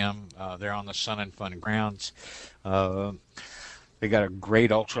Museum. They're on the Sun and Fun grounds. They got a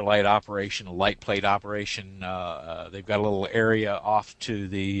great ultralight operation, a light plate operation. They've got a little area off to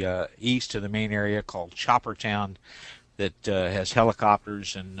the east of the main area called Choppertown that has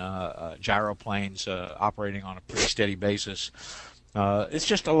helicopters and gyroplanes operating on a pretty steady basis. It's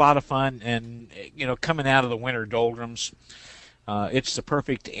just a lot of fun, and coming out of the winter doldrums, it's the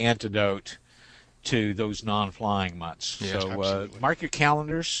perfect antidote to those non-flying months. Yes, so mark your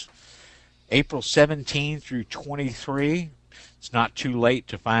calendars, April 17 through 23. It's not too late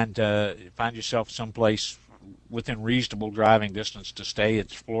to find yourself someplace within reasonable driving distance to stay.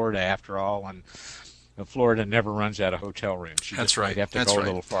 It's Florida after all, and Florida never runs out of hotel rooms. You That's just right. might have to That's go right. a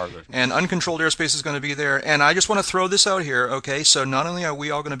little farther. And Uncontrolled Airspace is going to be there. And I just want to throw this out here, okay? So not only are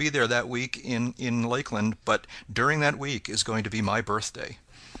we all going to be there that week in Lakeland, but during that week is going to be my birthday.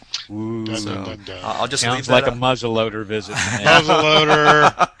 Ooh, Dun, So dun, dun, dun. I'll just leave sounds that like a up. muzzleloader visit.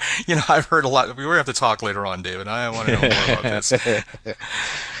 Muzzleloader. I've heard a lot. We're going to have to talk later on, David. I want to know more about this.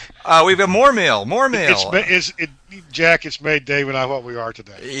 We've got more mail. Jack, it's made Dave and I what we are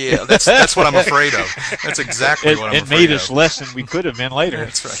today. Yeah, that's what I'm afraid of. That's exactly what I'm It afraid made of. us less than we could have been later.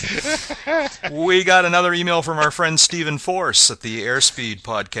 That's right. We got another email from our friend Stephen Force at the Airspeed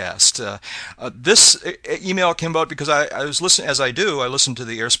podcast. This email came about because I was listening, as I do, I listen to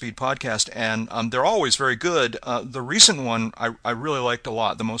the Airspeed podcast, and they're always very good. The recent one I really liked a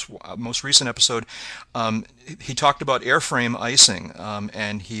lot. The most recent episode, he talked about airframe icing,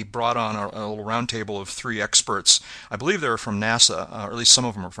 and he brought on a little roundtable of 3 experts. I believe they're from NASA, or at least some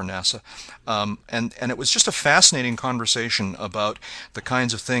of them are from NASA. And it was just a fascinating conversation about the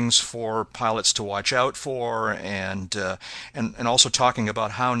kinds of things for pilots to watch out for, and also talking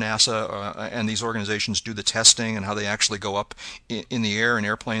about how NASA and these organizations do the testing and how they actually go up in the air in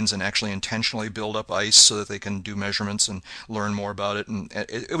airplanes and actually intentionally build up ice so that they can do measurements and learn more about it. And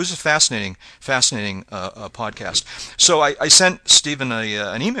it was a fascinating podcast. So I sent Stephen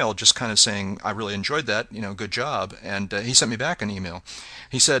an email just kind of saying I really enjoyed that, good job. And he sent me back an email.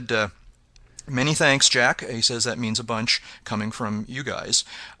 He said, many thanks, Jack. He says that means a bunch coming from you guys.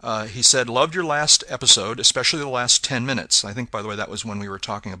 He said, loved your last episode, especially the last 10 minutes. I think, by the way, that was when we were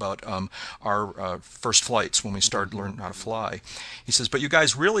talking about our first flights, when we started learning how to fly. He says, but you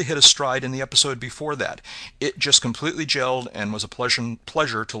guys really hit a stride in the episode before that. It just completely gelled and was a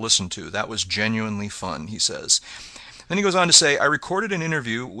pleasure to listen to. That was genuinely fun, he says. Then he goes on to say, I recorded an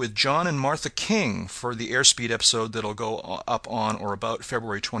interview with John and Martha King for the Airspeed episode that'll go up on or about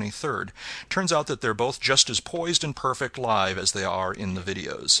February 23rd. Turns out that they're both just as poised and perfect live as they are in the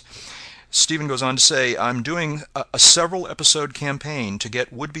videos. Stephen goes on to say, I'm doing a several episode campaign to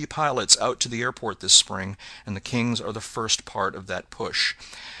get would-be pilots out to the airport this spring, and the Kings are the first part of that push.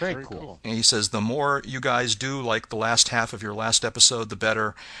 Very cool. And he says, the more you guys do like the last half of your last episode, the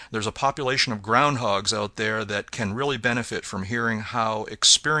better. There's a population of groundhogs out there that can really benefit from hearing how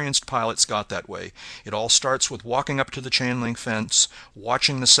experienced pilots got that way. It all starts with walking up to the chain link fence,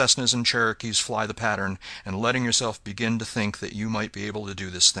 watching the Cessnas and Cherokees fly the pattern, and letting yourself begin to think that you might be able to do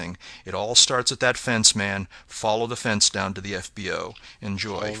this thing. It all starts at that fence, man. Follow the fence down to the FBO.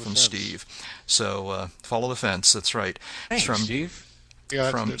 Enjoy, from Steve. So follow the fence. That's right. Thanks, From Steve.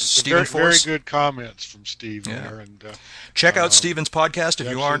 Yeah, from that's Stephen very Force. good comments from Steve Yeah. there. And Check out Stephen's podcast if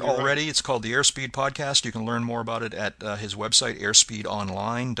you're you aren't absolutely right. already. It's called the Airspeed Podcast. You can learn more about it at his website,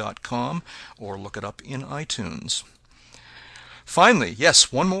 airspeedonline.com, or look it up in iTunes. Finally,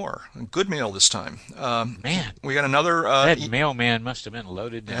 yes, one more. Good mail this time. Man, We got another... that mailman must have been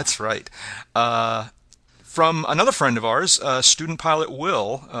loaded down. That's right. from another friend of ours, student pilot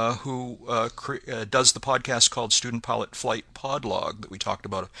Will, who does the podcast called Student Pilot Flight Podlog that we talked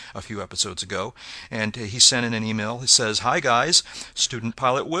about a few episodes ago. And he sent in an email. He says, "Hi guys, Student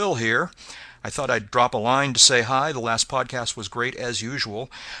Pilot Will here. I thought I'd drop a line to say hi. The last podcast was great as usual.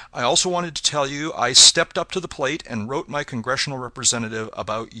 I also wanted to tell you I stepped up to the plate and wrote my congressional representative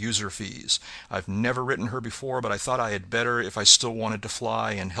about user fees. I've never written her before, but I thought I had better if I still wanted to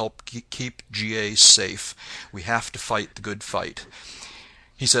fly and help keep GA safe. We have to fight the good fight."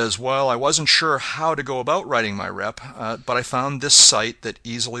 He says, "Well, I wasn't sure how to go about writing my rep, but I found this site that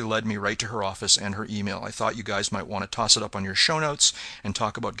easily led me right to her office and her email. I thought you guys might want to toss it up on your show notes and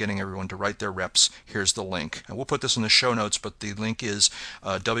talk about getting everyone to write their reps. Here's the link." And we'll put this in the show notes, but the link is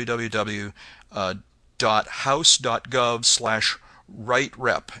www.house.gov/write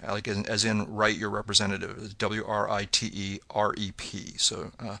rep, like as in write your representative, WRITEREP.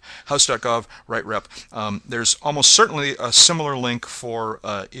 So house.gov, write rep. There's almost certainly a similar link for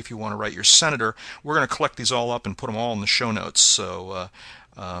if you want to write your senator. We're going to collect these all up and put them all in the show notes. So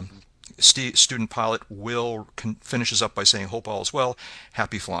student pilot Will finishes up by saying, "Hope all is well.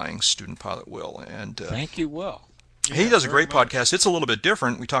 Happy flying, student pilot Will." And thank you, Will. He does a great podcast. It's a little bit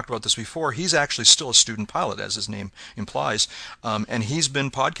different. We talked about this before. He's actually still a student pilot, as his name implies, and he's been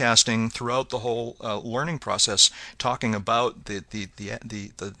podcasting throughout the whole learning process, talking about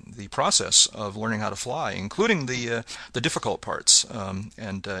the process of learning how to fly, including the difficult parts.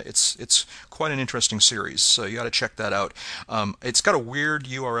 And it's quite an interesting series. So you got to check that out. It's got a weird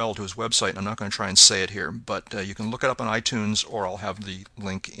URL to his website, and I'm not going to try and say it here, but you can look it up on iTunes, or I'll have the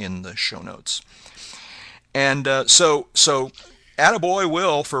link in the show notes. And so attaboy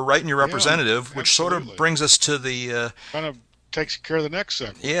Will for writing your representative, which sort of brings us to the kind of takes care of the next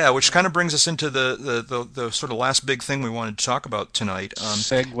segment. Yeah, which kind of brings us into the sort of last big thing we wanted to talk about tonight.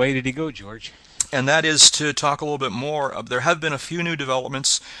 Segue did he go, George? And that is to talk a little bit more. There have been a few new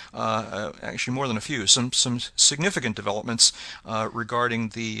developments, actually more than a few, some significant developments regarding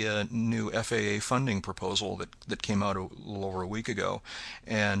the new FAA funding proposal that came out a little over a week ago.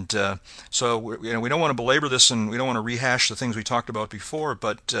 And so we don't want to belabor this, and we don't want to rehash the things we talked about before.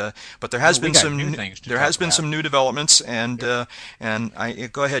 But there has been some new developments, and go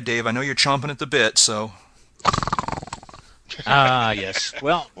ahead, Dave. I know you're chomping at the bit, so. Yes.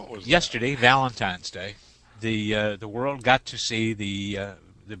 Well, yesterday, Valentine's Day, the world got to see the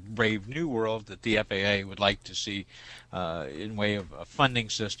brave new world that the FAA would like to see in way of a funding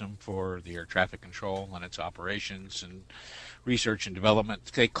system for the air traffic control and its operations and research and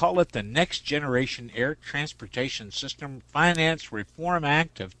development. They call it the Next Generation Air Transportation System Finance Reform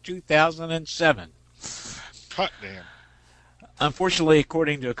Act of 2007. Hot damn. Unfortunately,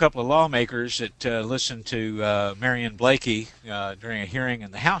 according to a couple of lawmakers that listened to Marion Blakey during a hearing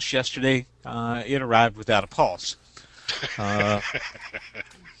in the House yesterday, it arrived without a pulse.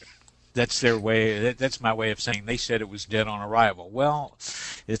 That's their way. That's my way of saying they said it was dead on arrival. Well,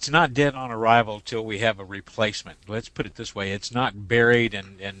 it's not dead on arrival till we have a replacement. Let's put it this way: it's not buried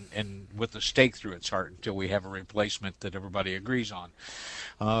and with a stake through its heart until we have a replacement that everybody agrees on.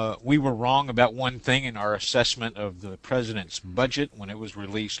 We were wrong about one thing in our assessment of the president's budget when it was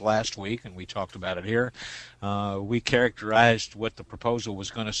released last week, and we talked about it here. We characterized what the proposal was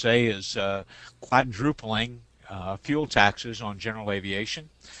going to say as quadrupling fuel taxes on general aviation.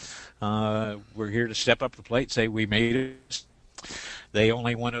 We're here to step up the plate and say we made it. They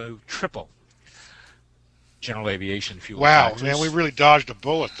only want to triple general aviation fuel taxes. Wow, man, we really dodged a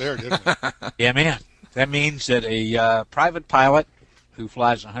bullet there, didn't we? Yeah, man. That means that a private pilot who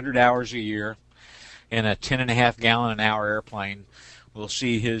flies 100 hours a year in a 10.5 gallon an hour airplane will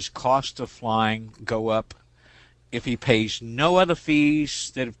see his cost of flying go up if he pays no other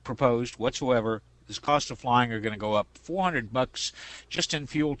fees that have proposed whatsoever. His cost of flying are going to go up $400 just in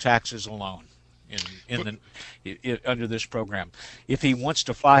fuel taxes alone under this program. If he wants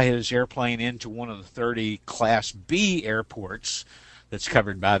to fly his airplane into one of the 30 Class B airports that's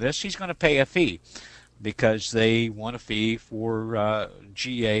covered by this, he's going to pay a fee because they want a fee for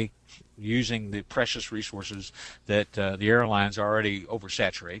GA using the precious resources that the airlines already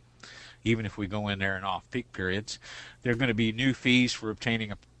oversaturate, even if we go in there in off-peak periods. There are going to be new fees for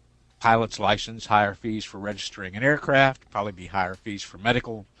obtaining a pilot's license, higher fees for registering an aircraft, probably be higher fees for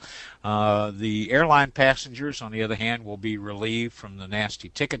medical. The airline passengers, on the other hand, will be relieved from the nasty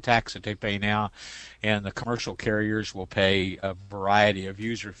ticket tax that they pay now, and the commercial carriers will pay a variety of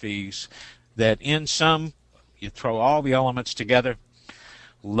user fees that in sum, you throw all the elements together,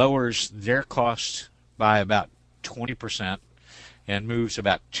 lowers their cost by about 20% and moves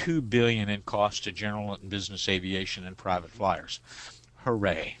about $2 billion in cost to general and business aviation and private flyers.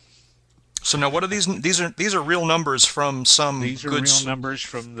 Hooray. So now, what are these? These are real numbers from some These are good. real numbers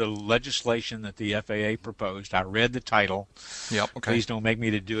from the legislation that the FAA proposed. I read the title. Yep. Okay. Please don't make me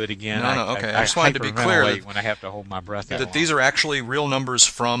to do it again. No, no. Okay. I just wanted to be clear hyperventilate when I have to hold my breath that long. these are actually real numbers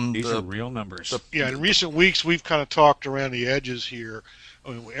from These are real numbers. Yeah, in recent weeks, we've kind of talked around the edges here. I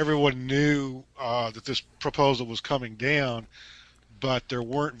mean, everyone knew that this proposal was coming down, but there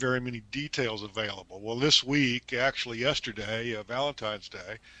weren't very many details available. Well, this week, actually yesterday, Valentine's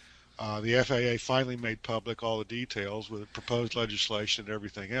Day, the FAA finally made public all the details with proposed legislation and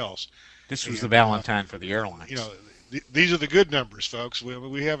everything else. This was the Valentine for the airlines. You know, these are the good numbers, folks.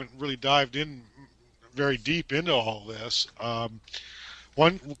 We haven't really dived in very deep into all this. A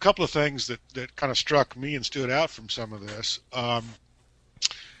couple of things that kind of struck me and stood out from some of this.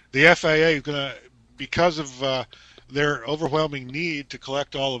 The FAA is going to, because of their overwhelming need to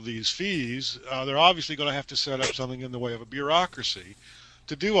collect all of these fees, they're obviously going to have to set up something in the way of a bureaucracy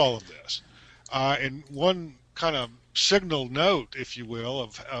to do all of this. And one kind of signal note, if you will,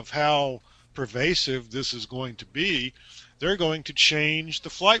 of how pervasive this is going to be, they're going to change the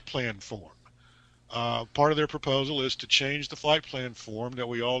flight plan form. Part of their proposal is to change the flight plan form that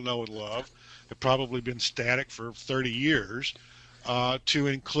we all know and love, have probably been static for 30 years, to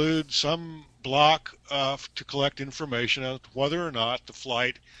include some block to collect information on whether or not the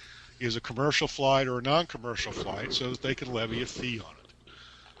flight is a commercial flight or a non-commercial flight, so that they can levy a fee on it.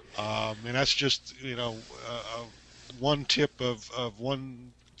 And that's just, one tip of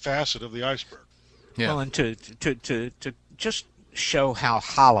one facet of the iceberg. Yeah. Well, and to just show how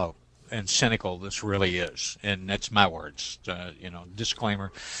hollow and cynical this really is, and that's my words.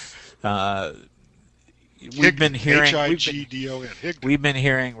 Disclaimer. We've been hearing Higdon. We've been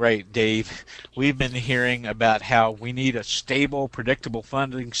hearing, right, Dave. We've been hearing about how we need a stable, predictable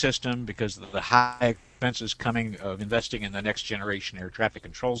funding system because of the high expenses coming of investing in the next generation air traffic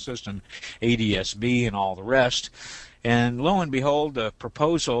control system, ADS-B, and all the rest. And lo and behold, the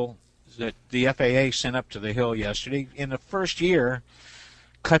proposal that the FAA sent up to the Hill yesterday, in the first year,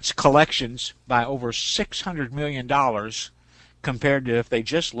 cuts collections by over $600 million compared to if they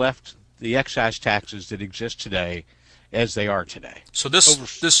just left the excise taxes that exist today as they are today. So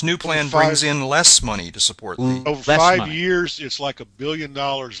this new plan brings in less money to support the... Over 5 years, it's like $1 billion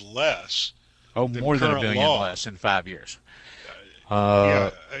less. Oh, more than $1 billion less in 5 years.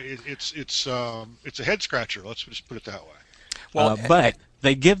 It's a head scratcher. Let's just put it that way. Well, but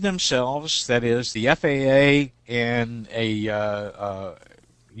they give themselves, that is, the FAA and a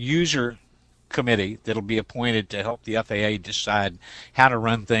user committee that'll be appointed to help the FAA decide how to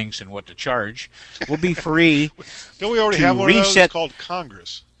run things and what to charge will be free. Don't we already have one of those called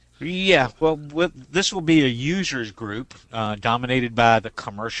Congress? Yeah, well, this will be a users group dominated by the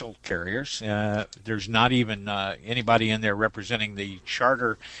commercial carriers. There's not even anybody in there representing the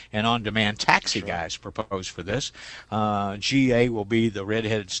charter and on-demand taxi guys proposed for this. GA will be the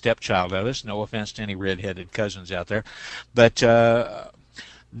redheaded stepchild of this. No offense to any redheaded cousins out there. But the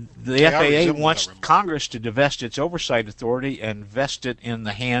FAA wants Congress to divest its oversight authority and vest it in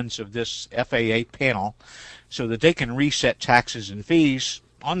the hands of this FAA panel so that they can reset taxes and fees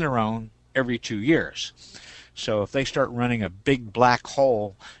on their own every 2 years. So if they start running a big black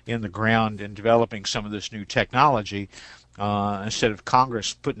hole in the ground and developing some of this new technology, instead of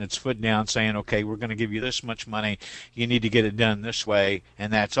Congress putting its foot down saying, okay, we're going to give you this much money, you need to get it done this way,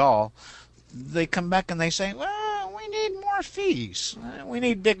 and that's all, they come back and they say, well, we need more fees. We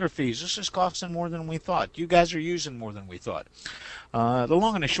need bigger fees. This is costing more than we thought. You guys are using more than we thought. The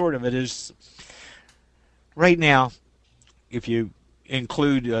long and the short of it is, right now, if you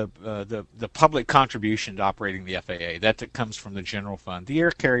include the public contribution to operating the FAA, that comes from the general fund, the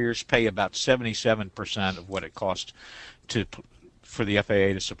air carriers pay about 77% of what it costs for the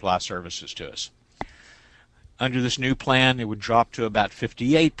FAA to supply services to us. Under this new plan, it would drop to about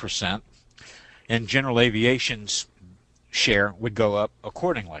 58%, and general aviation's share would go up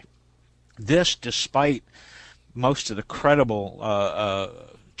accordingly. This, despite most of the credible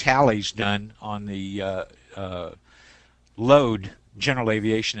tallies done on the load general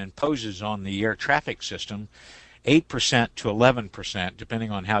aviation imposes on the air traffic system, 8% to 11%,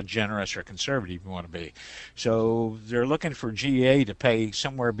 depending on how generous or conservative you want to be. So they're looking for GA to pay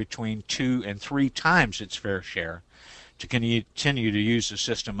somewhere between 2 and 3 times its fair share to continue to use the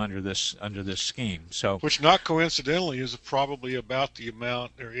system under this scheme. So, which, not coincidentally, is probably about the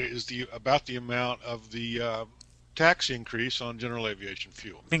amount, or is about the amount of the tax increase on general aviation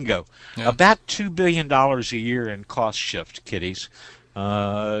fuel. Bingo. Yeah. About $2 billion a year in cost shift, kiddies.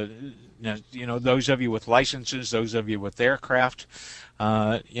 Now, those of you with licenses, those of you with aircraft,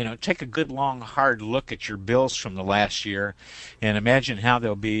 take a good long hard look at your bills from the last year and imagine how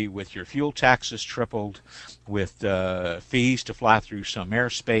they'll be with your fuel taxes tripled, with fees to fly through some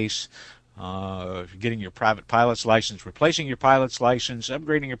airspace, getting your private pilot's license, replacing your pilot's license,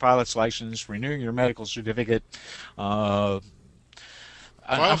 upgrading your pilot's license, renewing your medical certificate, a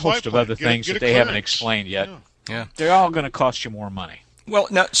host of other things that they haven't explained yet. Yeah. They're all going to cost you more money. Well,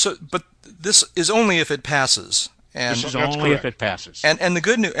 now, but this is only if it passes. And this is only if it passes. And the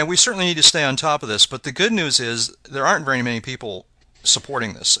good news, and we certainly need to stay on top of this, but the good news is there aren't very many people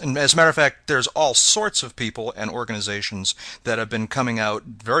supporting this. And as a matter of fact, there's all sorts of people and organizations that have been coming out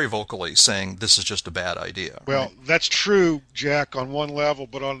very vocally saying this is just a bad idea. Well, right? That's true, Jack, on one level,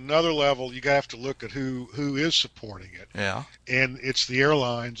 but on another level, you have to look at who is supporting it. Yeah. And it's the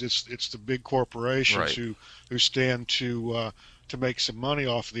airlines, it's the big corporations Right. who stand to make some money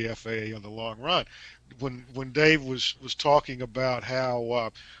off of the FAA on the long run. When Dave was talking about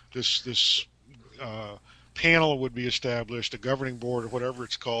how this panel would be established, a governing board or whatever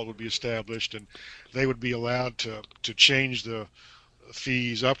it's called would be established, and they would be allowed to change the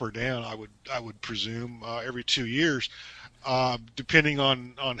fees up or down. I would presume every 2 years, depending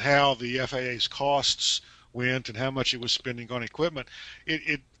on how the FAA's costs went and how much it was spending on equipment.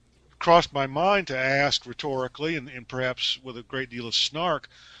 It crossed my mind to ask rhetorically, and perhaps with a great deal of snark,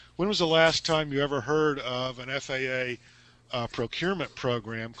 when was the last time you ever heard of an FAA procurement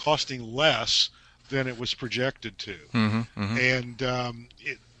program costing less than it was projected to? Mm-hmm, mm-hmm. And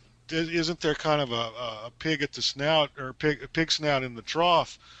isn't there kind of a pig at the snout, or pig snout in the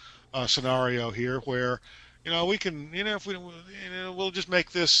trough scenario here, where we can, if we'll just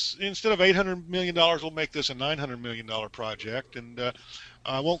make this, instead of $800 million, we'll make this a $900 million project, and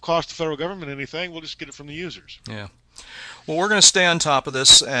won't cost the federal government anything. We'll just get it from the users. Yeah. Well, we're going to stay on top of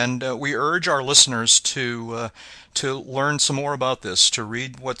this, and we urge our listeners to learn some more about this, to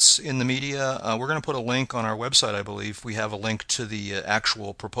read what's in the media. We're going to put a link on our website, I believe. We have a link to the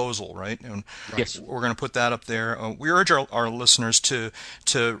actual proposal, right? And yes. We're going to put that up there. We urge our listeners to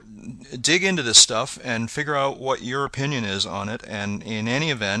dig into this stuff and figure out what your opinion is on it. And in any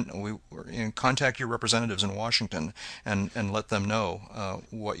event, contact your representatives in Washington and let them know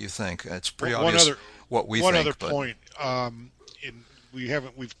what you think. It's pretty obvious what we think. One other point.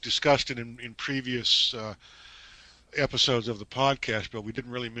 We've discussed it in previous episodes of the podcast, but we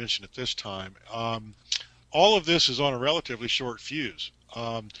didn't really mention it this time. All of this is on a relatively short fuse.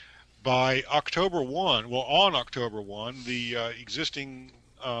 By October 1, on October 1, the existing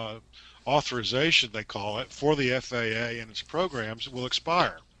authorization, they call it, for the FAA and its programs will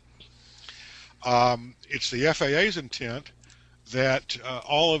expire. It's the FAA's intent that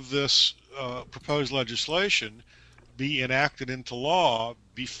all of this proposed legislation be enacted into law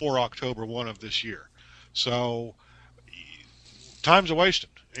before October 1 of this year. So time's a wasted.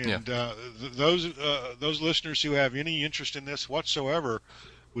 And those listeners who have any interest in this whatsoever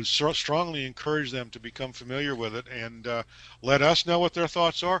would strongly encourage them to become familiar with it and let us know what their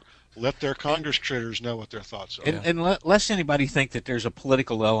thoughts are. Let their Congress critters know what their thoughts are. And lest anybody think that there's a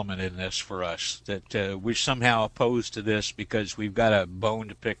political element in this for us, that we're somehow opposed to this because we've got a bone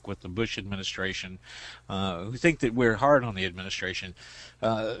to pick with the Bush administration, who think that we're hard on the administration.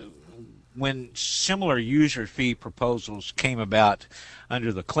 When similar user fee proposals came about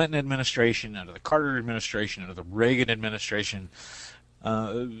under the Clinton administration, under the Carter administration, under the Reagan administration,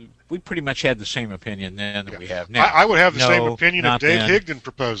 we pretty much had the same opinion then that we have now. I would have the same opinion if Dave Higdon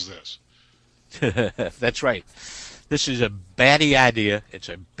proposed this. That's right. This is a batty idea. It's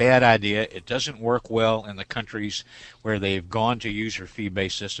a bad idea. It doesn't work well in the countries where they've gone to user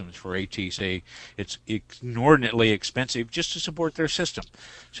fee-based systems for ATC. It's inordinately expensive just to support their system.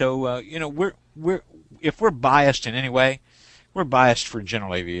 So, if we're biased in any way, we're biased for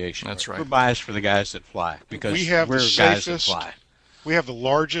general aviation. That's right. We're biased for the guys that fly because we're guys that fly. We have the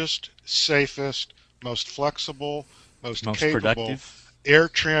largest, safest, most flexible, most capable productive air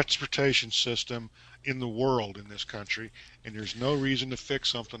transportation system in the world in this country, and there's no reason to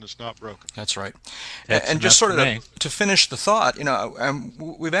fix something that's not broken. That's right. That's and just sort of to finish the thought,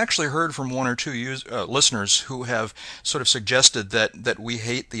 we've actually heard from one or two listeners who have sort of suggested that we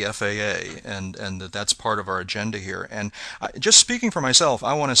hate the FAA and that's part of our agenda here. And just speaking for myself,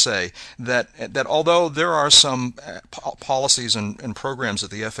 I want to say that although there are some policies and programs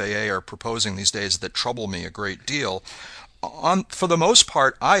that the FAA are proposing these days that trouble me a great deal, for the most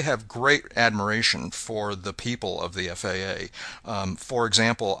part, I have great admiration for the people of the FAA. For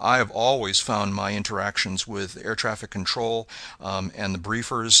example, I have always found my interactions with air traffic control and the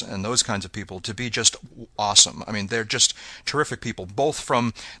briefers and those kinds of people to be just awesome. I mean, they're just terrific people, both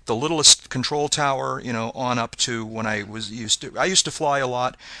from the littlest control tower, on up to when I used to fly a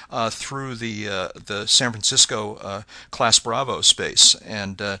lot through the San Francisco Class Bravo space,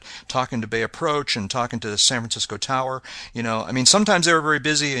 and talking to Bay Approach and talking to the San Francisco Tower. I mean, sometimes they were very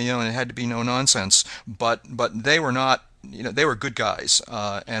busy, and it had to be no nonsense, but they were not. They were good guys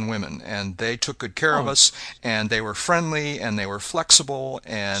and women, and they took good care of us, and they were friendly, and they were flexible.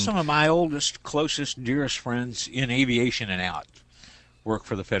 And some of my oldest, closest, dearest friends in aviation and out work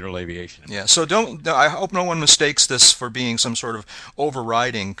for the Federal Aviation. Yeah, so I hope no one mistakes this for being some sort of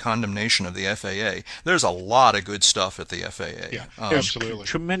overriding condemnation of the FAA. There's a lot of good stuff at the FAA. Yeah, There's absolutely.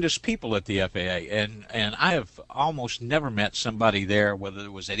 tremendous people at the FAA, and I have almost never met somebody there, whether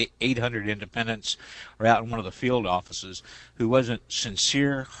it was at 800 Independence or out in one of the field offices, who wasn't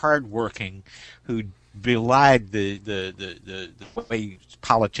sincere, hardworking, who belied the way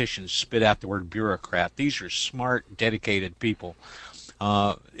politicians spit out the word bureaucrat. These are smart, dedicated people.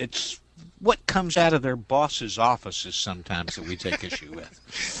 It's what comes out of their boss's offices sometimes that we take issue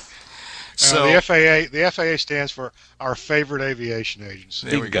with. So the FAA stands for our favorite aviation agency.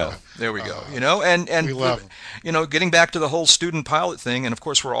 There we go. And we love them. Getting back to the whole student pilot thing, and of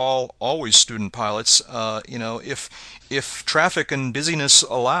course we're all always student pilots. If traffic and busyness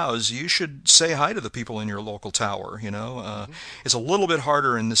allows, you should say hi to the people in your local tower. It's a little bit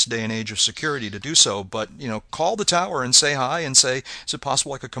harder in this day and age of security to do so, but call the tower and say hi and say, is it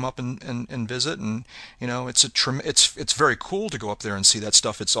possible I could come up and visit? And it's very cool to go up there and see that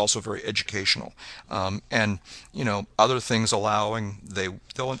stuff. It's also very educational, and other things allowing,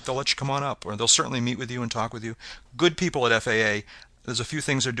 they'll let you come on up, or they'll certainly meet with you and talk with you. Good people at FAA. There's a few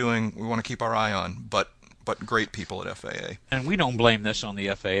things they're doing we want to keep our eye on, but great people at FAA. And we don't blame this on the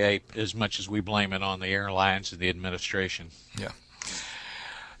FAA as much as we blame it on the airlines and the administration. Yeah.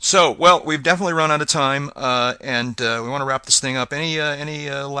 So, well, we've definitely run out of time, and we want to wrap this thing up. Any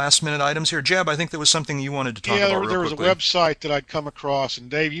last-minute items here? Jeb, I think there was something you wanted to talk about real quickly. Yeah, there was a website that I'd come across, and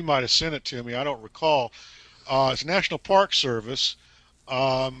Dave, you might have sent it to me. I don't recall. It's National Park Service,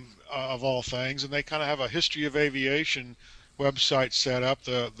 of all things, and they kind of have a history of aviation website set up.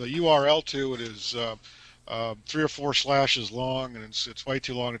 The URL to it is 3 or 4 slashes long, and it's way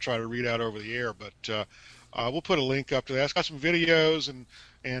too long to try to read out over the air, but we'll put a link up to that. It's got some videos and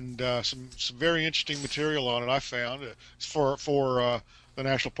some very interesting material on it. I found it's for the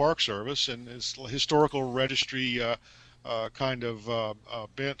National Park Service, and it's historical registry kind of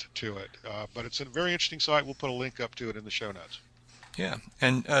bent to it. But it's a very interesting site. We'll put a link up to it in the show notes. Yeah,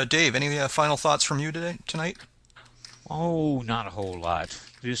 and Dave, any final thoughts from you tonight? Oh, not a whole lot.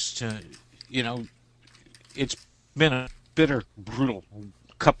 Just it's been a bitter, brutal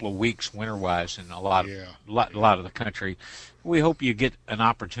couple of weeks winter-wise in a lot of the country. We hope you get an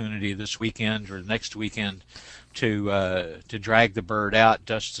opportunity this weekend or next weekend to drag the bird out,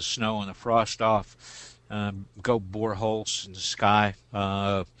 dust the snow and the frost off, go bore holes in the sky.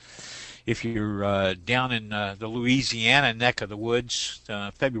 If you're down in the Louisiana neck of the woods,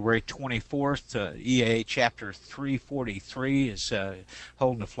 February 24th, EAA Chapter 343 is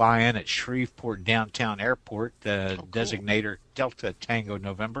holding a fly-in at Shreveport Downtown Airport, designator Delta Tango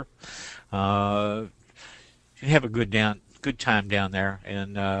November. You have a good time down there,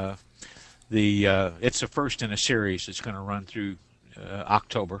 and it's the first in a series. It's going to run through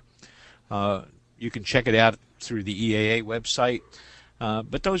October. You can check it out through the EAA website.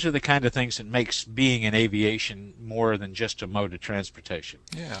 But those are the kind of things that makes being in aviation more than just a mode of transportation.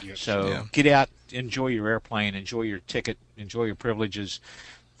 Yeah. So get out, enjoy your airplane, enjoy your ticket, enjoy your privileges.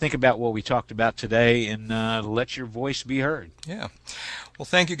 Think about what we talked about today, and let your voice be heard. Yeah. Well,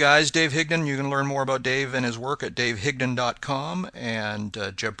 thank you, guys. Dave Higdon. You can learn more about Dave and his work at davehigdon.com, and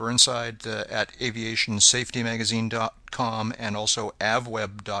Jeb Burnside at aviationsafetymagazine.com and also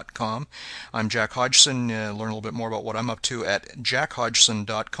avweb.com. I'm Jack Hodgson. Learn a little bit more about what I'm up to at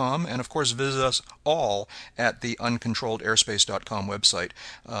jackhodgson.com, and of course visit us all at the uncontrolledairspace.com website.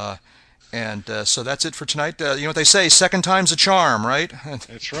 And so that's it for tonight. You know what they say, second time's a charm, right?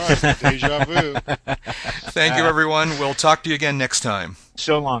 That's right. Deja vu. Thank you, everyone. We'll talk to you again next time.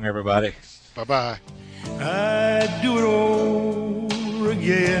 So long, everybody. Bye-bye. I'd do it over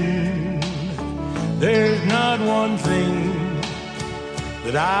again. There's not one thing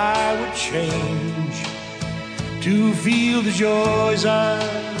that I would change to feel the joys I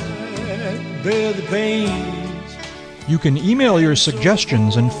bear the pains. You can email your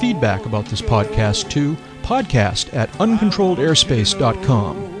suggestions and feedback about this podcast to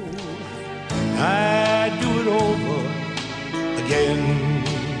podcast@uncontrolledairspace.com. I'd do it over again.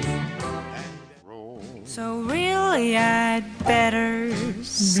 So really I'd better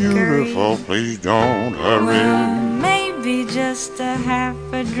scurry. Beautiful, please don't hurry. Well, maybe just a half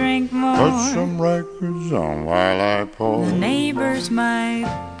a drink more. Put some records on while I pour. The neighbors might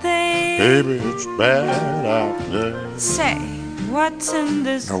think, Baby, it's bad out there. say, what's in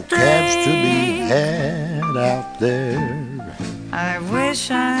this No drink? cabs to be had out there. I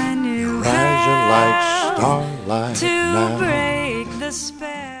wish I knew Rising like how starlight to now. break the spell.